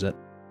when to use it.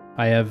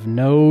 I have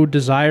no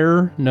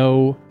desire,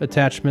 no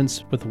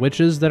attachments with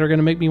witches that are going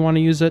to make me want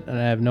to use it, and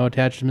I have no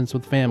attachments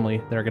with family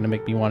that are going to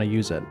make me want to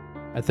use it.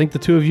 I think the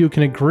two of you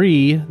can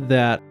agree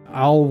that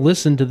I'll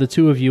listen to the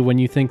two of you when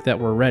you think that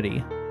we're ready,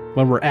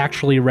 when we're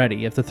actually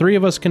ready. If the three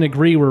of us can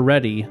agree we're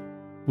ready,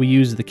 we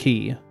use the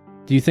key.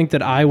 Do you think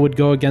that I would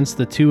go against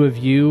the two of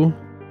you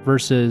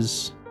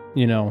versus,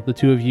 the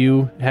two of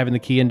you having the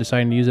key and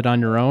deciding to use it on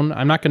your own?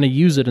 I'm not going to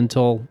use it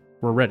until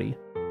we're ready.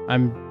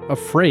 I'm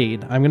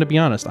afraid, I'm going to be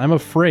honest, I'm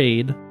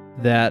afraid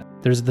that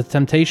there's the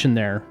temptation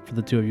there for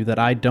the two of you that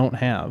I don't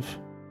have.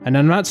 And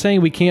I'm not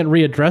saying we can't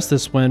readdress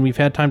this when we've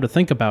had time to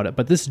think about it,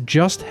 but this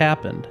just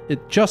happened.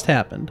 It just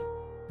happened.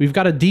 We've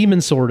got a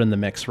demon sword in the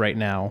mix right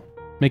now,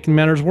 making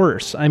matters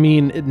worse. I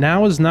mean,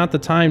 now is not the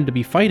time to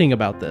be fighting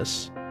about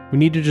this. We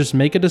need to just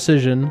make a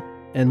decision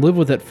and live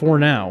with it for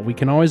now. We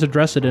can always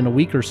address it in a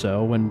week or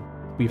so when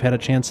we've had a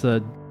chance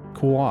to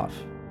cool off.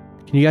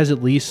 Can you guys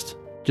at least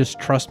just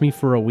trust me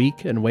for a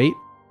week and wait?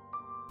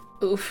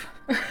 Oof.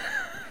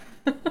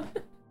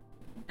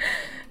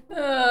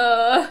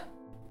 Wow.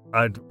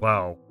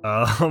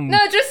 No,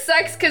 it just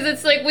sucks because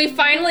it's like we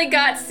finally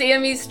got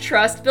Sammy's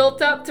trust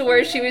built up to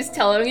where she was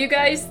telling you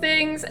guys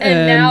things,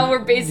 and now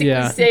we're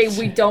basically saying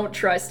we don't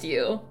trust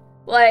you.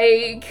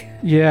 Like...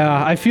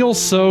 Yeah, I feel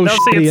so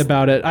shitty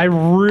about it. I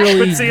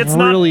really, it's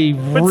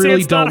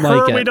really don't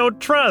like it. We don't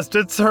trust.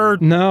 It's her.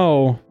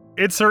 No.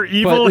 It's her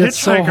evil but it's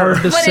hitchhiker. So hard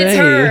to but say. It's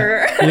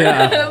her.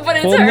 Yeah. But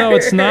it's well, her. no,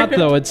 it's not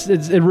though.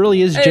 It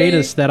really is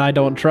Jadis that I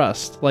don't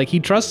trust. Like he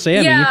trusts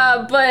Sammy.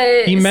 Yeah,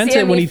 but he meant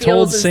Sammy it when he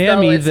told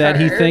Sammy that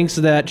her. he thinks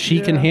that she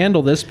can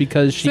handle this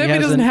because she Sammy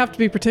hasn't. doesn't have to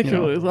be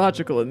particularly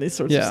logical in these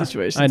sorts of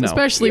situations, I know.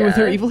 especially with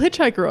her evil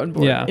hitchhiker on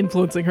board,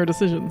 influencing her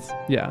decisions.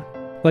 Yeah.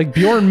 Like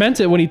Bjorn meant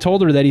it when he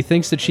told her that he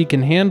thinks that she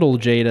can handle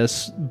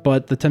Jadis,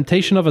 but the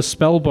temptation of a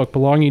spell book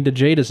belonging to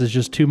Jadis is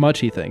just too much,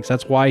 he thinks.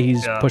 That's why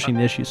he's pushing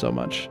the issue so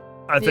much.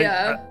 I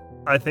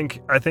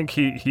think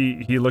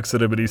he looks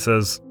at him and he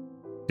says,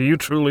 "Do you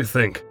truly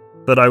think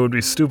that I would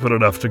be stupid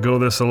enough to go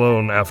this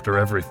alone after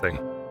everything?"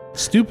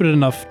 Stupid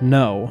enough,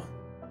 no.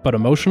 But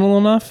emotional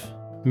enough?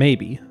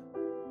 Maybe.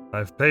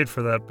 I've paid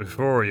for that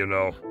before, you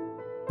know.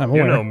 I'm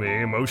aware. You know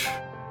me,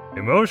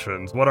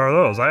 emotions. What are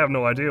those? I have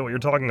no idea what you're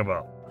talking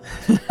about.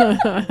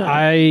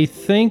 I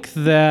think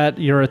that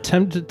your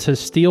attempt to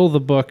steal the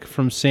book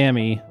from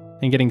Sammy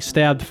and getting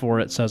stabbed for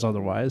it says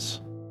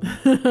otherwise.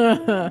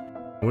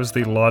 It was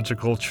the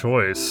logical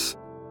choice.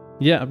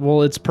 Yeah,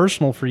 well, it's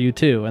personal for you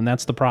too, and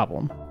that's the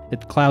problem.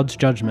 It clouds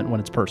judgment when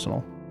it's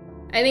personal.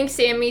 I think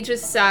Sammy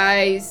just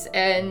sighs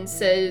and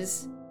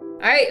says,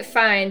 "Alright,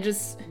 fine,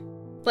 just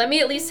let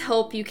me at least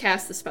help you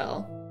cast the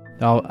spell."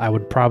 I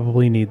would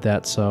probably need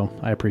that, so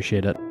I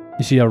appreciate it.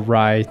 You see a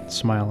wry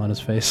smile on his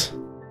face.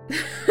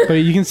 But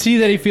you can see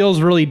that he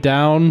feels really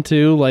down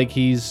too, like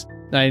it's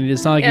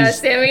not like he's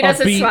Sammy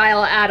doesn't upbeat.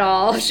 smile at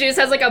all. She just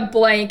has like a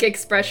blank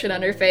expression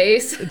on her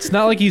face. It's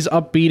not like he's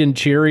upbeat and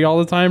cheery all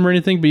the time or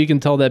anything, but you can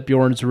tell that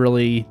Bjorn's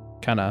really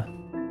kind of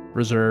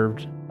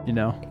reserved,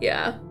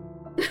 Yeah.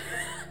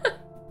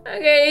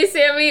 Okay,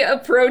 Sammy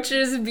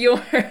approaches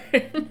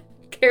Bjorn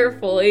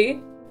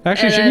carefully.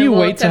 Actually, shouldn't you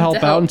wait to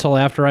help out until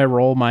after I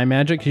roll my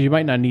magic? Because you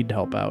might not need to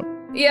help out.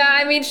 Yeah,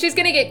 I mean, she's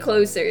gonna get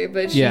closer,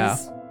 but she's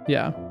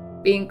yeah.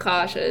 being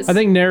cautious. I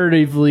think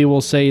narratively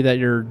we'll say that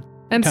you're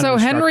And so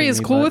Henry is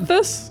cool with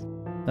this?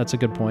 That's a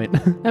good point.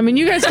 I mean,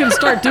 you guys can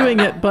start doing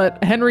it,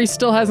 but Henry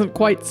still hasn't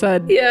quite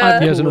said. Yeah.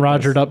 He hasn't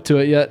rogered up to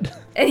it yet.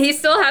 And he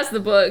still has the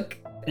book.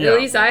 Yeah. At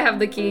least I have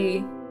the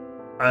key.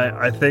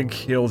 I think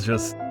he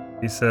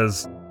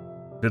says,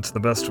 "It's the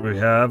best we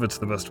have, it's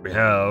the best we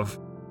have.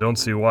 Don't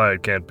see why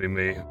it can't be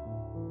me.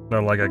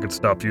 Not like I could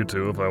stop you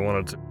two if I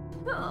wanted to."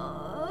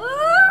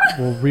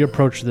 We'll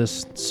reapproach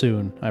this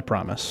soon, I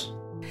promise.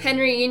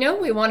 Henry, you know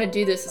we want to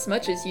do this as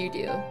much as you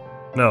do.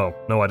 No,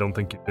 I don't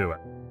think you do.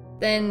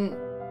 Then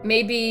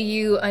maybe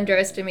you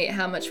underestimate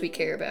how much we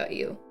care about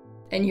you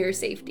and your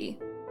safety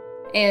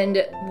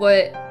and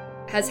what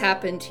has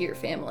happened to your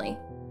family.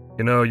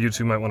 You know, you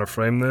two might want to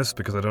frame this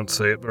because I don't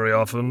say it very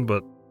often,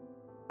 but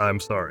I'm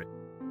sorry.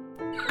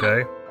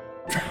 Okay?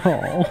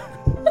 Oh.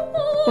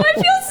 Oh, I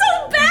feel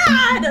so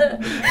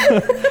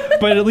bad!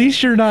 But at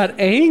least you're not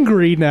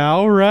angry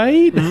now,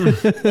 right?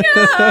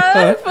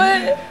 Yeah,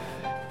 but...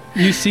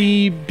 You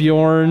see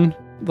Bjorn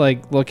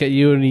look at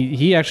you, and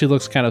he actually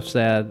looks kind of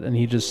sad, and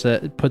he just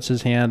puts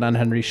his hand on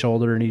Henry's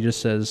shoulder, and he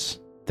just says,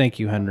 "Thank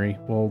you, Henry.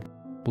 We'll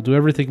do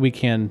everything we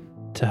can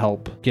to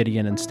help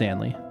Gideon and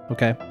Stanley.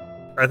 Okay?"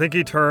 I think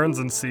he turns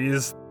and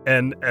sees,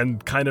 and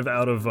kind of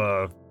out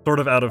of sort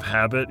of out of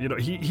habit, you know,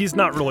 he's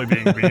not really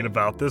being mean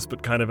about this,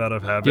 but kind of out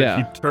of habit,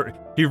 yeah.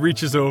 He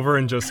reaches over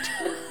and just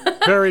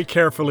very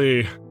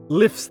carefully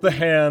lifts the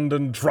hand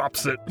and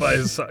drops it by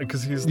his side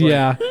because he's like,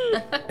 yeah.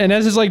 And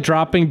as it's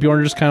dropping,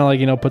 Bjorn just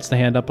kind of puts the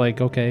hand up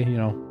okay,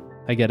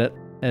 I get it.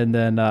 And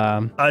then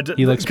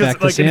he looks back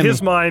to Sammy. In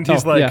his mind,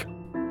 he's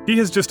he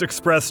has just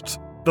expressed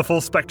the full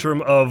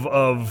spectrum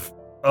of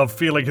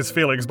feeling his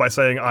feelings by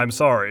saying I'm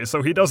sorry.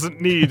 So he doesn't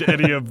need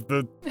any of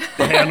the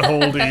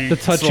hand-holdy the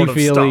touchy sort of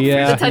feely, stuff.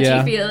 yeah. The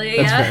touchy-feely,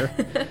 yeah.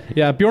 That's fair.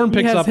 Yeah, Bjorn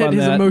picks up on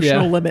his that.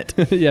 emotional yeah. limit.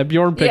 Yeah,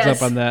 Bjorn picks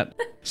Yes. up on that.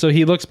 So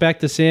he looks back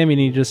to Sammy and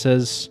he just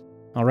says,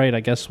 "All right, I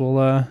guess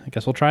we'll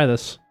try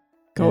this."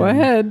 Go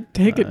ahead,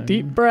 take a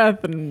deep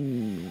breath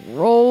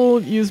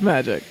and use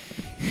magic.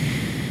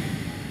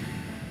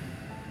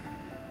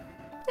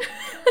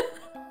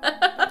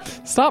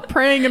 Stop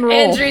praying and roll.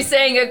 Andrew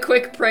saying a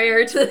quick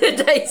prayer to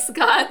the dice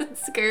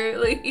gods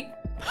currently.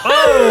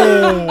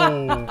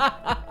 Oh!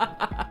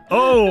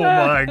 Oh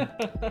my!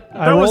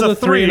 I was rolled a a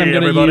 3 and I'm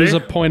going to everybody. use a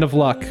point of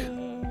luck.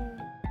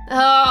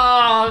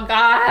 Oh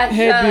gosh.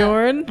 Hey,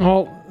 Bjorn.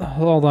 Oh,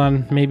 hold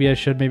on. Maybe I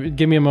should. Maybe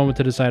give me a moment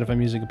to decide if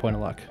I'm using a point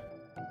of luck.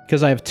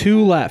 Because I have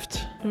 2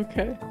 left.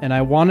 Okay. And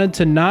I wanted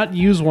to not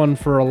use one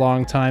for a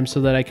long time so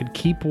that I could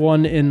keep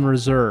one in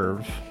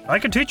reserve. I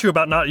can teach you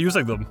about not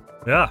using them.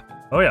 Yeah.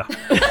 Oh yeah.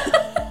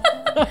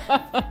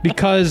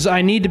 Because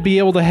I need to be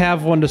able to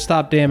have one to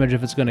stop damage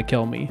if it's going to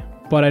kill me.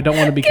 But I don't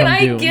want to become Can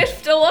I doomed.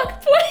 gift a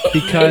luck point?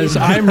 Because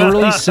I'm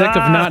really sick of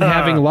not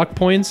having luck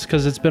points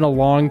because it's been a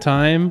long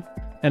time.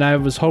 And I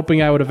was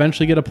hoping I would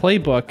eventually get a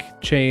playbook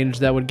change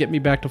that would get me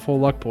back to full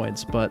luck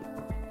points. But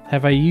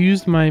have I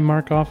used my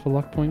mark off a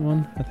luck point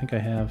one? I think I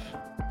have.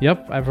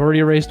 Yep, I've already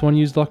erased one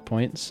used luck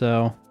point.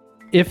 So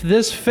if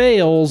this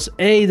fails,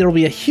 A, there'll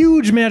be a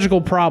huge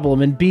magical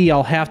problem. And B,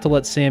 I'll have to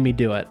let Sammy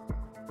do it.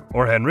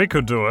 Or Henry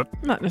could do it.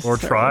 Not Or necessarily.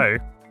 try.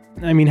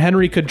 I mean,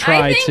 Henry could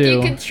try I think to.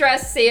 you could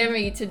trust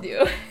Sammy to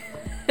do.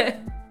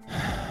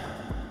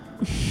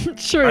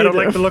 Sure I you don't do.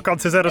 like the look on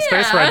Susanna's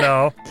face Yeah. right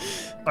now.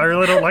 I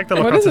really don't like the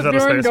look What on is it,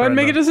 Susanna's Bjorn? face Go ahead right and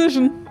make a now.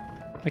 decision.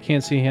 I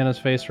can't see Hannah's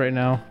face right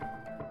now.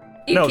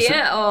 You No,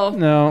 can't. Oh.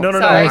 No, No,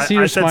 Sorry. I see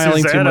her I said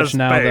smiling too Susanna's much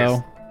now, face.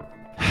 though.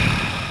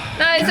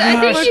 No, I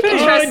think you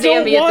can trust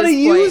Sammy at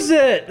this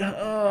point. it.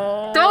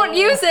 Don't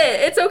use it.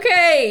 It's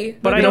okay.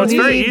 But You know, it's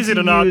very easy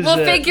to not. We'll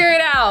figure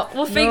it out.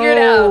 We'll figure it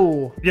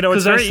out. You know,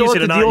 it's Because I very still easy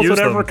have to to deal not with use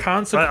whatever them.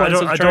 consequence I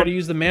of don't- trying to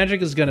use the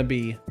magic is going to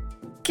be.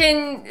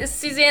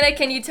 Susanna,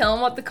 can you tell him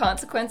what the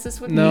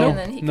consequences would be? No, And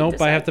then he can nope, I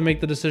decide? have to make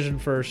the decision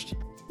first.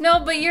 No,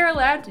 but you're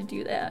allowed to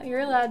do that. You're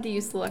allowed to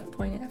use the luck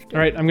point after.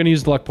 All right, I'm going to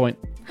use the luck point.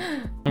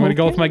 I'm going to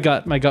go with my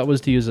gut. My gut was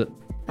to use it.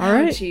 All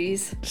right.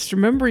 Jeez. Just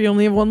remember, you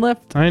only have one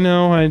left. I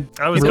know. I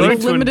was Really going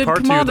to limited impart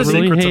to you the commodity.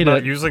 secrets Really of not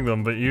hate it. using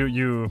them, but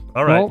you.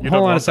 All right. Well, you don't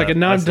hold on a want second. that.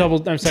 Now I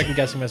see. I'm second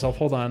guessing myself.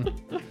 Hold on.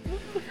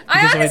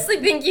 I Because honestly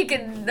think you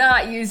could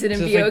not use it and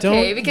Because be if I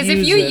okay. don't Because if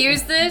use you it-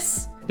 use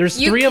this, There's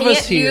you 3 can't of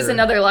us here. use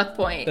another luck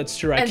point. That's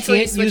true. I until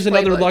you can't switch use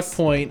another luck playbooks.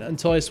 point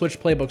until I switch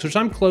playbooks, which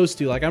I'm close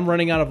to. I'm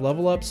running out of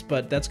level ups,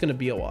 but that's going to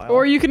be a while.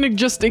 Or you can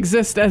just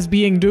exist as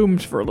being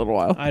doomed for a little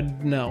while. I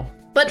know.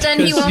 But then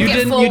he Because won't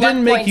get full you luck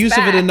didn't make points use of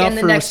it back enough in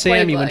the for next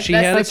Sammy when playbook. she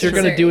That's had the it. So you're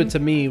going to do concern. it to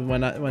me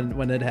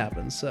when it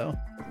happens. So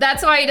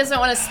That's why he doesn't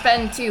want to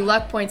spend 2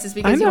 luck points, is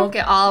because he know. won't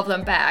get all of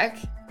them back.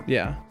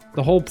 yeah,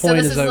 the whole point So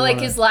this is is I like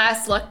wanna- his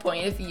last luck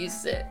point if he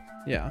uses it.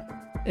 Yeah.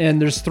 And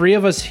there's 3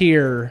 of us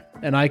here,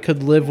 and I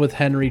could live with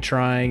Henry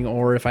trying,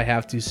 or if I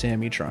have to,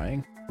 Sammy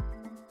trying.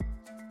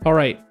 All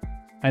right.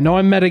 I know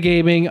I'm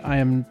metagaming. I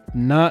am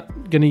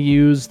not going to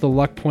use the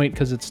luck point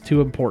because it's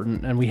too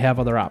important, and we have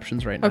other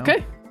options right now.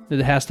 Okay. It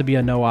has to be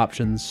a no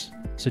options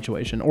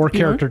situation, or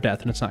character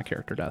death, and it's not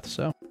character death,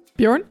 so.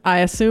 Bjorn, I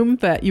assume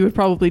that you would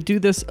probably do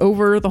this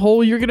over the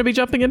hole you're going to be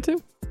jumping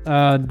into.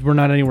 We're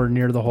not anywhere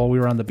near the hole. We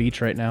were on the beach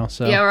right now,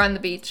 so. Yeah, we're on the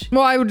beach.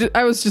 Well,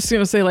 I was just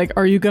going to say,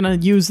 are you going to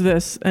use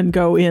this and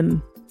go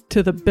in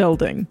to the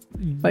building?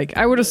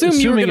 I would assume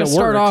you were Assuming going to it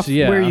start works, off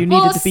yeah. where you needed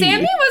Well, to be.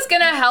 Sammy was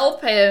gonna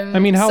help him. I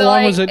mean, how so,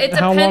 long like, was it?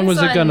 How long was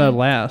it depends gonna on-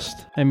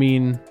 last? I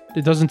mean,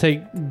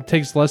 it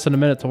takes less than a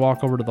minute to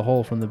walk over to the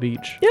hole from the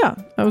beach. Yeah,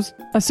 I was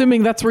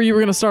assuming that's where you were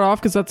going to start off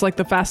because that's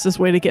the fastest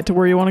way to get to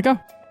where you want to go.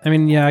 I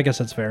mean, yeah, I guess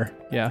that's fair.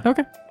 Yeah.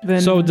 Okay.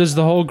 Then So does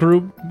the whole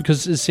group?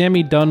 Because is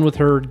Sammy done with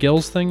her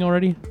gills thing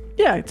already?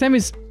 yeah,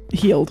 Sammy's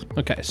healed.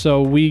 Okay,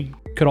 so we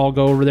could all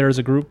go over there as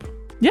a group?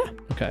 Yeah.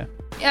 Okay.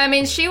 Yeah, I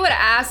mean, she would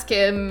ask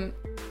him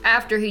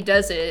after he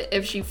does it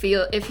if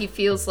he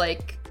feels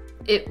like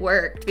it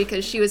worked,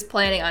 because she was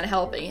planning on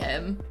helping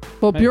him.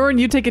 Well, Bjorn,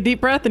 you take a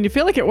deep breath and you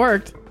feel like it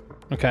worked,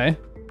 Okay.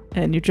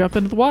 and you jump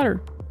into the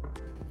water.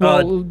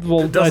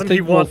 Well, doesn't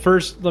he want-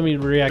 first, let me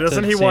react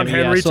Doesn't to he want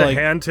Sammy. Henry so, to like,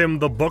 hand him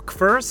the book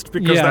first?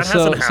 Because Yeah, that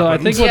hasn't happened. so I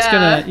think what's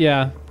Yeah.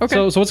 gonna,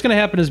 Okay. So what's gonna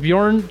happen is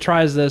Bjorn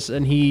tries this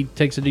and he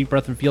takes a deep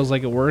breath and feels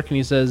like it worked, and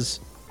he says,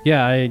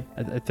 "Yeah, I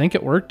think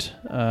it worked.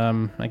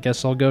 I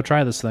guess I'll go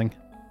try this thing."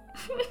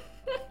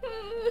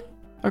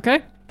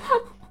 Okay.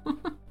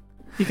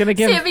 You gonna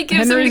give Sammy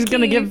gives him Henry's the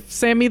gonna key. give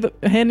Sammy the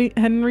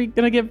Henry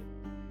gonna give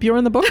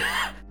Bjorn the book?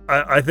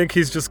 I think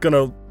he's just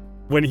gonna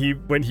when he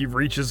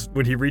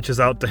reaches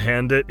out to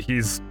hand it,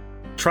 he's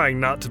trying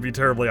not to be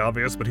terribly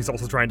obvious, but he's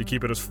also trying to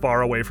keep it as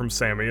far away from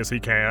Sammy as he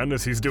can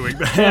as he's doing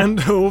the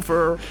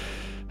handover.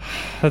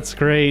 That's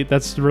great.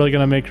 That's really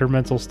gonna make her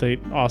mental state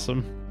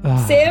awesome.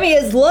 Sammy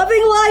is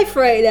loving life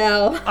right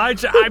now.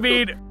 I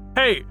mean,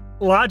 hey,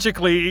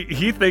 logically,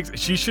 he thinks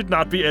she should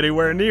not be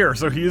anywhere near,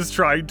 so he is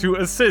trying to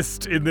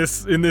assist in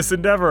this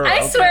endeavor. I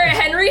Okay. swear,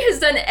 Henry has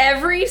done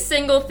every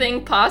single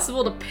thing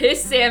possible to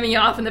piss Sammy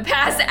off in the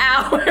past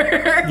hour.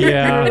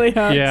 Yeah, really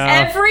has.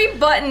 yeah. Every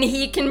button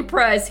he can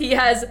press, he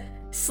has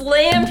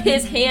slammed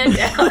his hand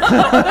down.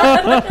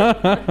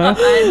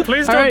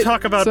 Please All don't right,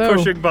 talk about so-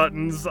 pushing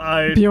buttons.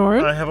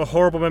 Bjorn? I have a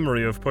horrible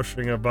memory of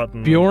pushing a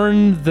button.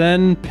 Bjorn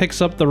then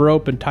picks up the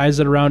rope and ties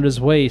it around his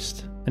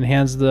waist and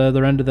hands the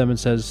other end to them and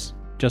says,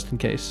 "Just in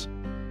case."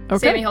 Okay.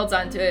 Sammy holds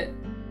on to it.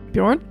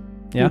 Bjorn?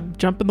 Yeah. You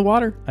jump in the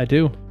water I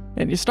do.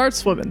 and you start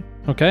swimming.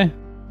 Okay.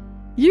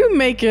 You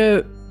make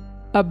it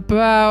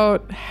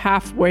about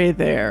halfway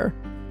there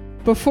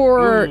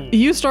before Ooh.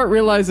 you start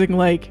realizing,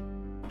 like,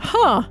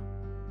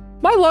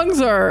 my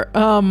lungs are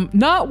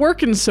not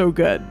working so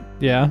good.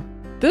 Yeah.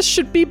 This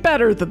should be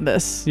better than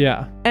this.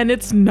 Yeah. And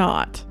it's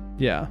not.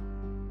 Yeah.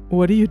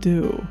 What do you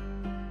do?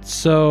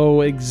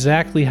 So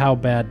exactly how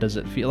bad does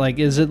it feel? Like,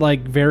 is it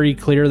like very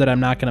clear that I'm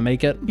not gonna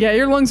make it? Yeah,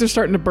 your lungs are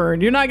starting to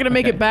burn. You're not going to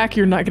make Okay. it back.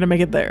 You're not going to make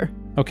it there.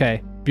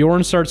 Okay.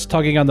 Bjorn starts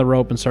tugging on the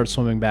rope and starts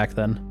swimming back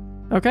then.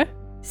 Okay.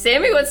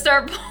 Sammy would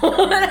start pulling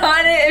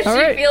on it if All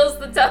she right. feels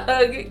the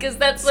tug, because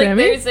that's like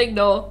Sammy? their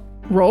signal.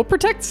 Roll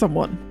protect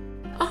someone.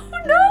 Oh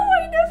no,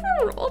 I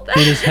never rolled that.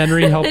 And is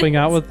Henry helping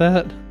out with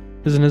that?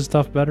 Isn't his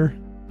stuff better?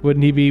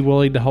 Wouldn't he be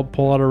willing to help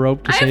pull out a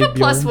rope to I save have a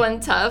Bjorn?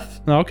 +1 tough.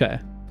 Oh, okay.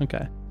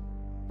 Okay.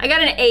 I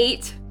got an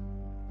 8,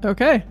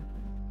 Okay.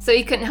 so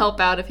he couldn't help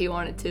out if he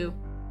wanted to.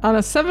 On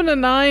a 7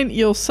 and 9,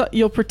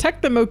 you'll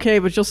protect them okay,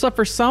 but you'll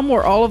suffer some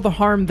or all of the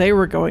harm they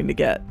were going to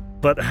get.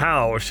 But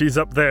how? She's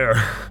up there.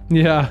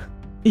 Yeah.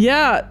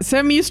 Yeah,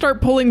 Sammy, you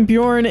start pulling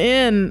Bjorn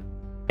in,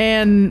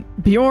 and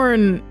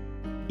Bjorn,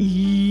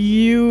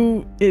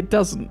 you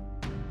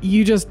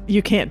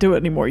can't do it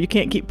anymore. You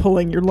can't keep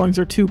pulling. Your lungs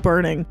are too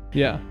burning,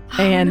 Yeah.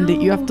 and no.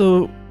 you have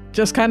to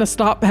just kind of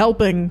stop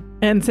helping.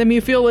 And Sammy,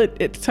 you feel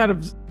it kind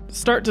of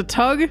start to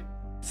tug.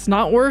 It's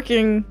not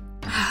working.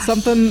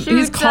 Something he's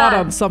Shoot, caught Dad.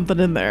 on something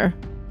in there.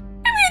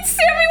 I mean,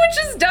 Sammy would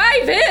just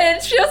dive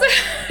in. She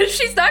doesn't.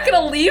 She's not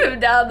gonna leave him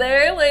down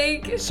there.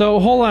 Like, So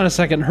hold on a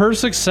second. Her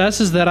success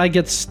is that I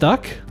get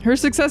stuck? Her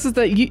success is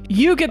that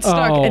you get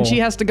stuck, and Oh. she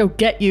has to go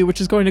get you, which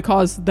is going to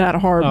cause that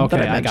harm Okay,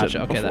 that I I mentioned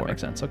gotcha. Okay, that before.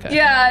 makes sense. Okay.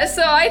 yeah.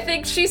 So I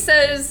think she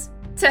says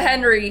to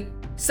Henry,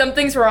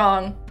 "Something's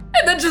wrong,"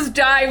 and then just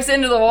dives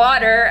into the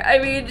water. I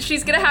mean,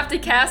 she's gonna have to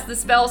cast the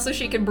spell so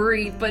she can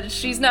breathe, but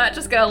she's not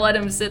just gonna let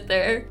him sit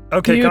there.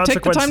 Okay, Do you take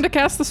the consequence. time to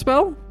cast the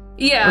spell?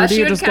 Yeah, Or do she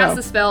you would just cast go?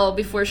 the spell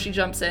before she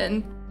jumps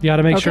in. You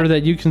gotta make Okay. sure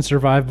that you can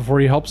survive before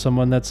you help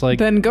someone. That's like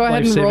Then go ahead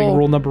and life-saving roll.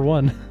 rule number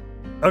 1.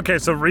 Okay,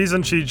 so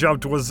reason she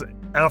jumped was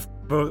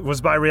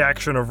by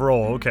reaction of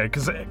roll. Okay,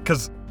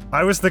 because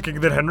I was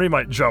thinking that Henry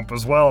might jump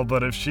as well,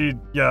 but if she,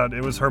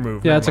 it was her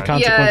move. Yeah, Never it's a mind.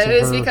 consequence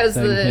it was of her because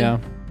thing. the- Yeah.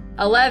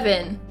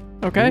 11.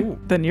 Okay, Ooh.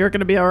 then you're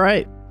gonna be all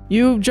right.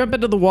 You jump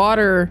into the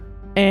water,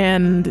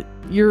 and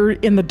you're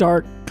in the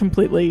dark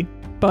completely.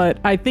 But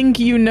I think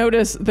you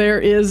notice there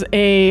is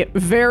a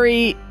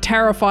very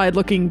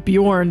terrified-looking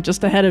Bjorn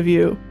just ahead of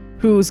you,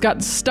 who's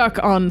gotten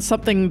stuck on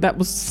something that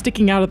was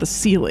sticking out of the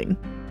ceiling,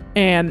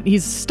 and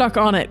he's stuck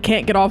on it,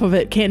 can't get off of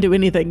it, can't do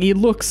anything. He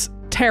looks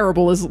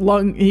terrible.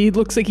 He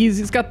looks like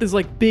he's got these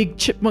like big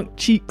chipmunk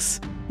cheeks.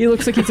 He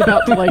looks like he's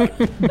about to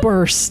like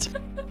burst.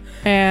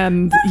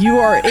 And you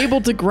are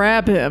able to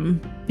grab him.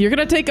 You're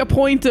gonna take a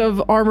point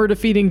of armor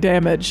defeating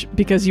damage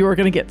because you are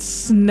gonna get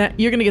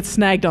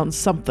snagged on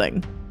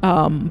something.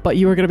 But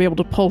you are gonna be able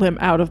to pull him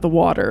out of the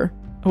water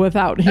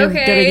without him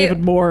Okay. getting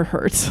even more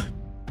hurt.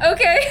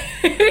 Okay.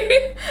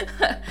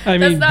 I That's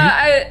mean,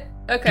 not.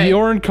 Okay.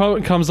 Bjorn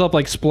comes up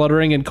like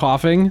spluttering and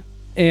coughing,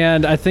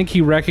 and I think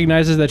he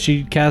recognizes that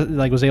she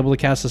was able to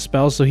cast a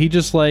spell, so he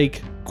just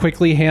like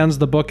quickly hands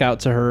the book out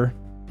to her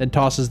and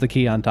tosses the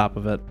key on top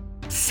of it.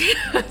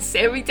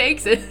 Sammy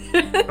takes it.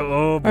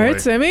 Oh boy. All right,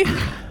 Sammy,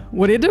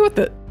 what do you do with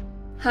it?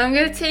 I'm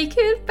gonna take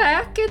it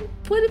back and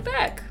put it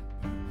back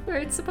where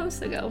it's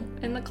supposed to go,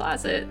 in the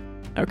closet.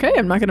 Okay,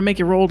 I'm not going to make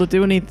you roll to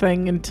do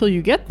anything until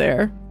you get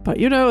there. But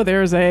you know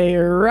there's a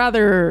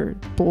rather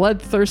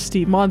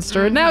bloodthirsty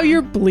monster, and now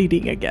you're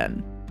bleeding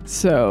again.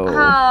 So...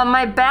 Oh,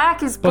 my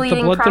back is But the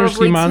bleeding bloodthirsty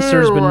probably monster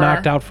has too. been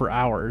knocked out for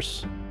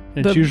hours.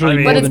 It's The- usually I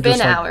mean- more But it's than been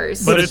just like,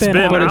 hours. But it's been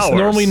been But it's hours.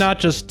 normally not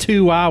just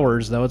 2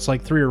 hours, though. It's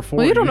like 3 or 4.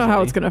 Well, you don't know how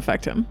usually. it's going to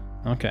affect him.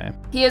 Okay,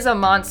 He is a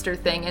monster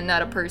thing and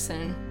not a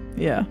person.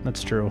 Yeah.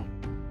 that's true.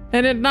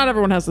 And not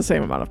everyone has the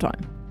same amount of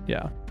time.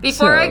 Yeah.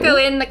 Before I So- go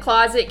in the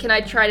closet, can I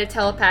try to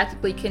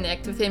telepathically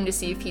connect with him to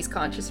see if he's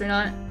conscious or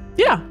not?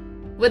 Yeah.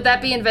 Would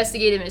that be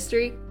investigate a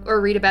mystery or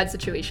read a bad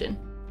situation?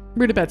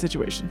 Read a bad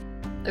situation.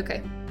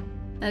 Okay.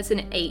 That's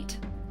an 8.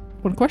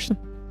 One question.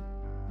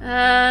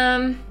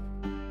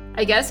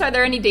 I guess, are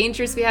there any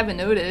dangers we haven't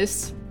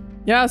noticed?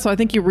 Yeah, so I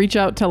think you reach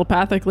out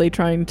telepathically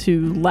trying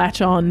to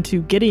latch on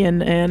to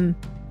Gideon, and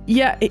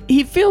yeah,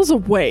 he feels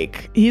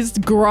awake. He's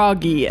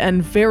groggy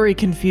and very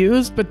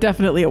confused, but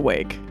definitely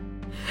awake.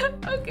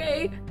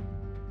 Okay.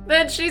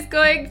 Then she's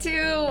going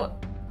to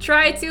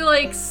try to,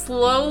 like,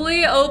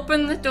 slowly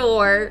open the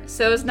door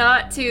so as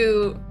not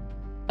to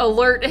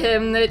alert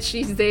him that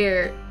she's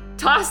there.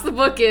 Toss the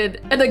book in,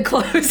 and then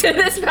close it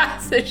as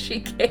fast as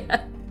she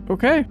can.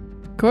 Okay.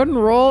 Go ahead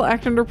and roll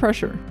act under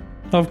pressure.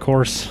 Of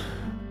course.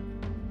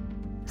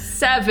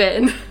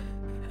 7.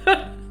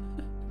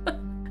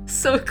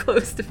 So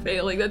close to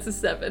failing. That's a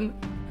 7.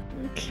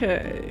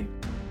 Okay.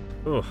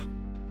 Ugh.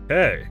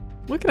 Hey.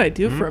 What can I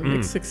do for a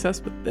mixed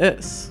success with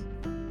this?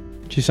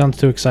 She sounds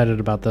too excited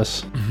about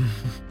this,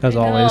 as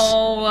always.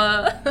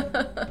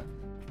 No.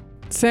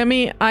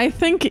 Sammy, I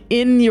think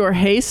in your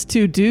haste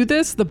to do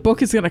this, the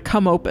book is going to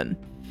come open.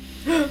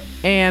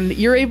 And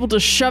you're able to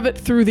shove it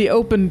through the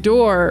open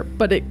door,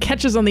 but it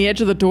catches on the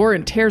edge of the door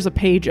and tears a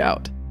page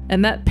out.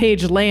 And that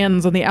page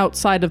lands on the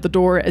outside of the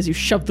door as you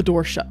shove the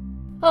door shut.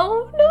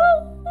 Oh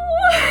no!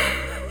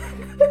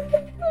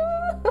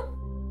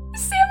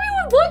 Sammy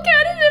would look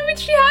at it and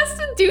she has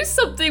to do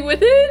something with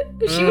it.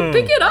 She would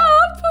pick it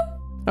up.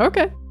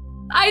 Okay.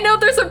 I know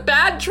there's a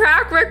bad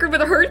track record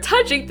with her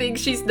touching things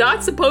she's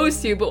not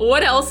supposed to, but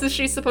what else is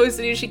she supposed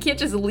to do? She can't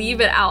just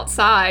leave it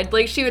outside.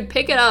 Like, she would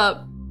pick it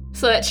up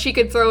so that she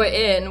could throw it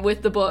in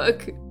with the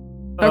book.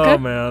 Okay. Oh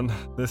man,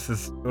 this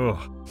is. Ugh.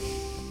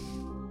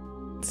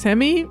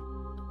 Sammy,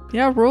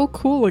 yeah, roll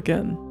cool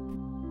again.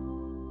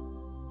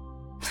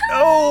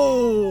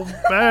 Oh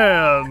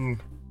man.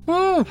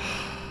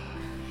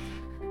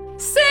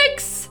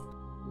 6!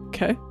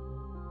 Okay.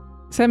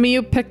 Sammy,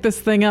 you pick this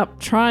thing up,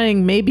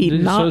 trying maybe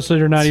not. So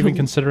you're not even to-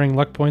 considering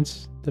luck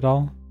points at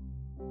all?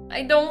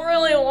 I don't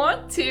really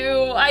want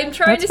to. I'm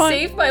trying That's to fine.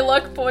 save my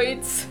luck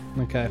points.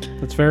 Okay,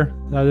 that's fair.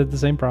 I did the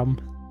same problem.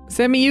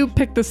 Sammy, you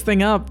pick this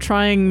thing up,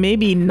 trying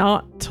maybe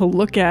not to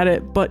look at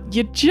it, but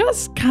you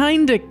just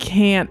kinda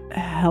can't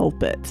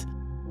help it.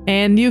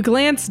 And you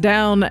glance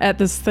down at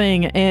this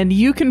thing, and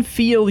you can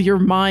feel your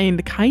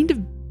mind kind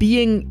of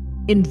being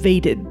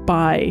invaded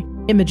by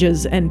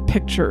images and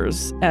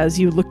pictures as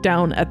you look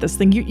down at this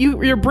thing.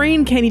 Your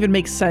brain can't even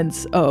make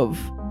sense of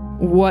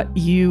what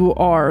you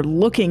are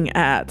looking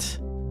at,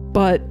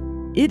 but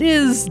it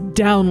is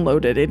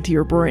downloaded into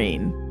your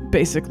brain,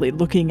 basically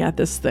looking at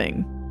this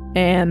thing.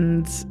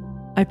 And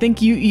I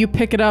think you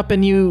pick it up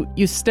and you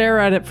stare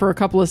at it for a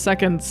couple of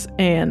seconds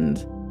and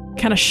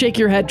kind of shake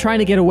your head trying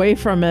to get away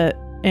from it.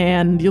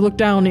 And you look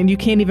down and you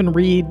can't even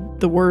read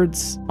the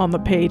words on the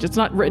page. It's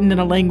not written in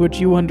a language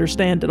you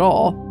understand at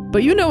all.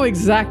 But you know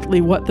exactly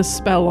what the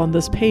spell on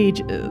this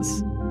page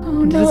is.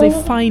 Oh It is a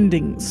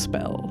finding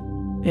spell.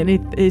 And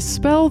it's a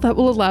spell that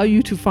will allow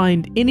you to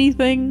find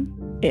anything,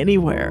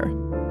 anywhere.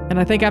 And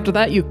I think after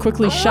that you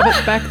quickly shove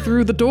it back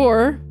through the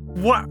door.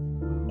 What?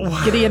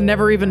 Gideon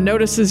never even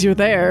notices you're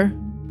there.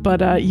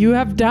 But you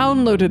have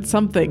downloaded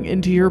something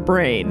into your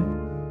brain.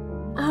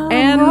 Oh,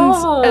 And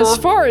no. as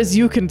far as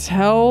you can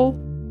tell,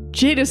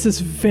 Jadis is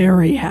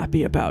very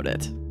happy about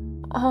it.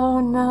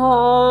 Oh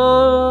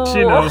no.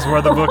 She knows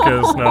where the book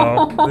is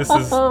now.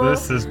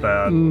 This is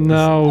bad.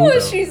 No.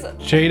 She's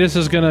Jadis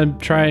is gonna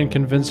try and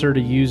convince her to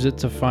use it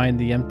to find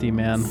the empty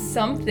man.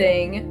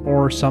 something.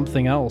 Or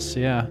something else,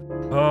 yeah.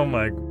 Oh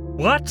my.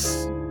 What?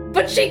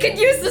 But she could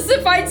use this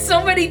to find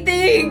so many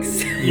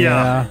things.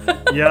 Yeah.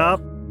 Yeah.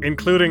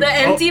 Including The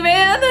empty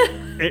man?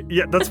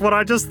 yeah, that's what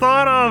I just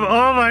thought of.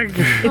 Oh my god.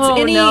 It's Oh,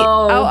 any. no.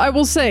 I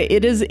will say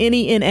it is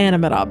any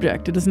inanimate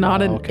object. It is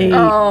not okay.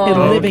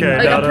 a living. Okay,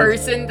 Like not a a-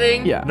 person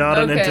thing? Yeah. Not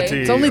an Okay.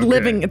 entity. It's only Okay.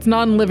 living. It's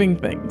non-living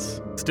things.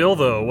 Still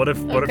though, what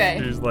if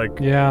Okay. she's like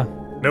Yeah.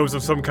 knows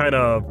of some kind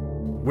of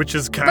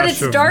witch's cache But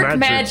it's of dark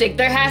magic.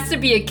 There has to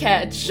be a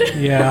catch.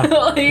 Yeah.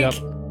 Like, Yep.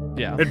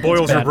 Yeah. It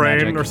boils It's your bad brain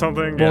magic. or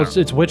something. Well,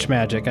 yeah. it's witch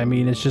magic. I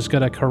mean, it's just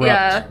gonna corrupt.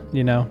 Yeah.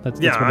 You know, that's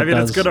Yeah, what I it mean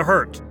does. it's gonna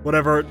hurt.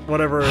 Whatever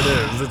it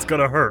is, it's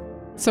gonna hurt.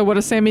 So what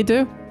does Sammy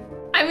do?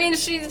 I mean,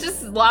 she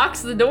just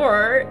locks the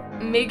door,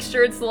 makes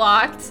sure it's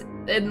locked,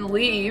 and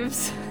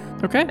leaves.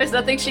 Okay. There's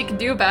nothing she can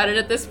do about it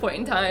at this point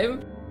in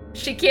time.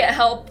 She can't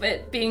help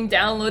it being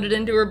downloaded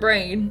into her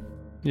brain.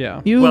 Yeah.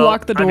 You Well,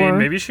 lock the door. I mean,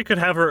 maybe she could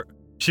have her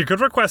She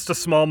could request a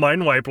small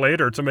mind wipe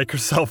later to make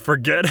herself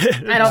forget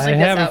it. I don't think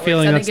have that's a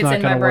feeling I that's think it's not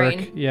in my going to brain.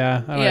 work.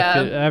 Yeah,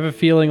 Yeah. I have a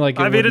feeling like it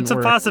I mean, wouldn't it's a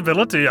work.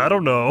 possibility. I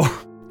don't know.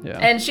 Yeah.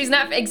 And she's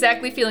not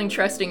exactly feeling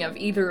trusting of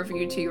either of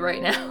you two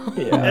right now.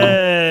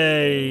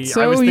 Hey, I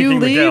So was you thinking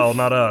Miguel, leave?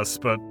 not us,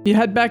 but You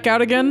head back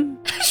out again?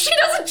 She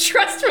doesn't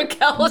trust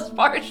Miguel as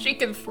far as she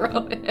can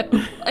throw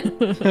him.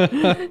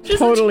 Like, just-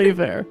 Totally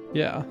fair.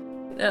 Yeah.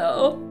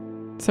 No.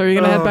 So are you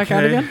gonna head back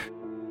out Okay. again?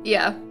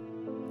 Yeah.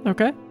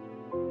 Okay.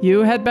 You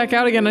head back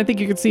out again. I think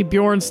you can see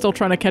Bjorn still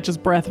trying to catch his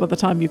breath by the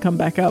time you come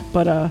back up,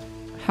 but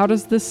how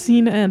does this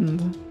scene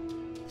end?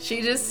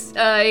 She just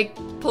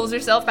pulls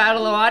herself out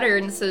of the water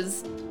and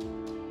says,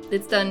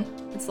 "It's done.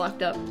 It's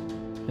locked up."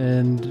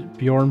 And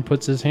Bjorn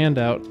puts his hand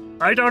out.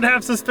 I don't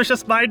have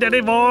suspicious mind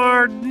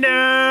anymore.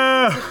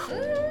 No.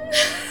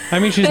 I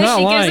mean, she's She not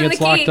gives lying. him It's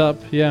the key. locked up.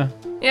 Yeah.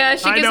 Yeah,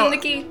 she I gives know. him the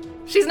key.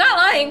 She's not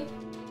lying.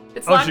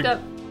 It's Oh, locked up.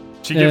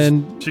 She gives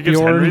And Henry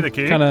Bjorn the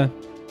key. kind of.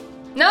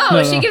 No,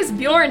 No, she no. gives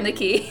Bjorn the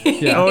key.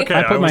 Yeah. Okay, I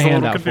I put my was a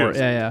hand little out for it.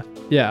 confused.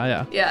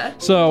 Yeah. Yeah.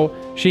 So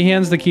she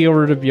hands the key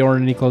over to Bjorn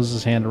and he closes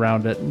his hand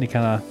around it and he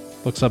kind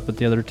of looks up at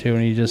the other two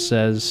and he just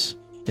says,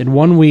 "In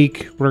 1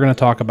 week, we're going to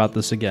talk about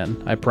this again.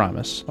 I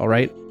promise. All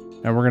right?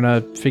 And we're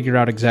going to figure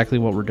out exactly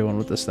what we're doing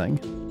with this thing.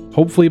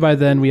 Hopefully by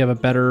then we have a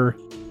better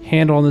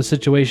handle on the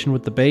situation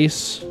with the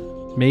base.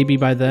 Maybe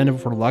by then,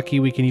 if we're lucky,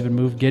 we can even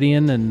move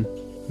Gideon and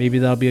maybe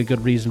that'll be a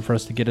good reason for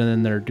us to get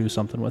in there and do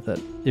something with it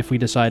if we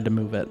decide to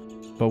move it.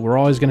 But we're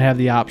always going to have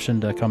the option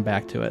to come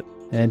back to it."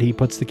 And he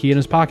puts the key in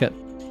his pocket.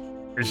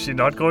 Is she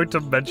not going to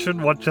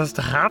mention what just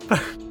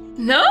happened?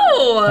 No.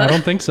 I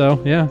don't think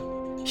so. Yeah.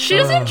 She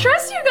doesn't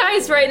trust you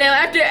guys right now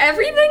after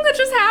everything that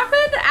just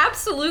happened.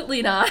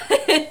 Absolutely not.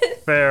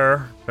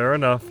 Fair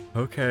enough.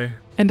 Okay.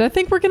 And I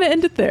think we're gonna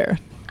end it there.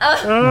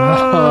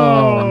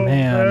 Oh,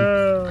 man.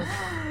 uh,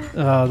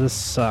 Oh, this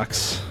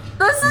sucks.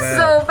 This is Man.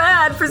 so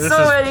bad for This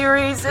so is- many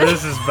reasons.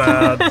 This is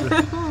bad.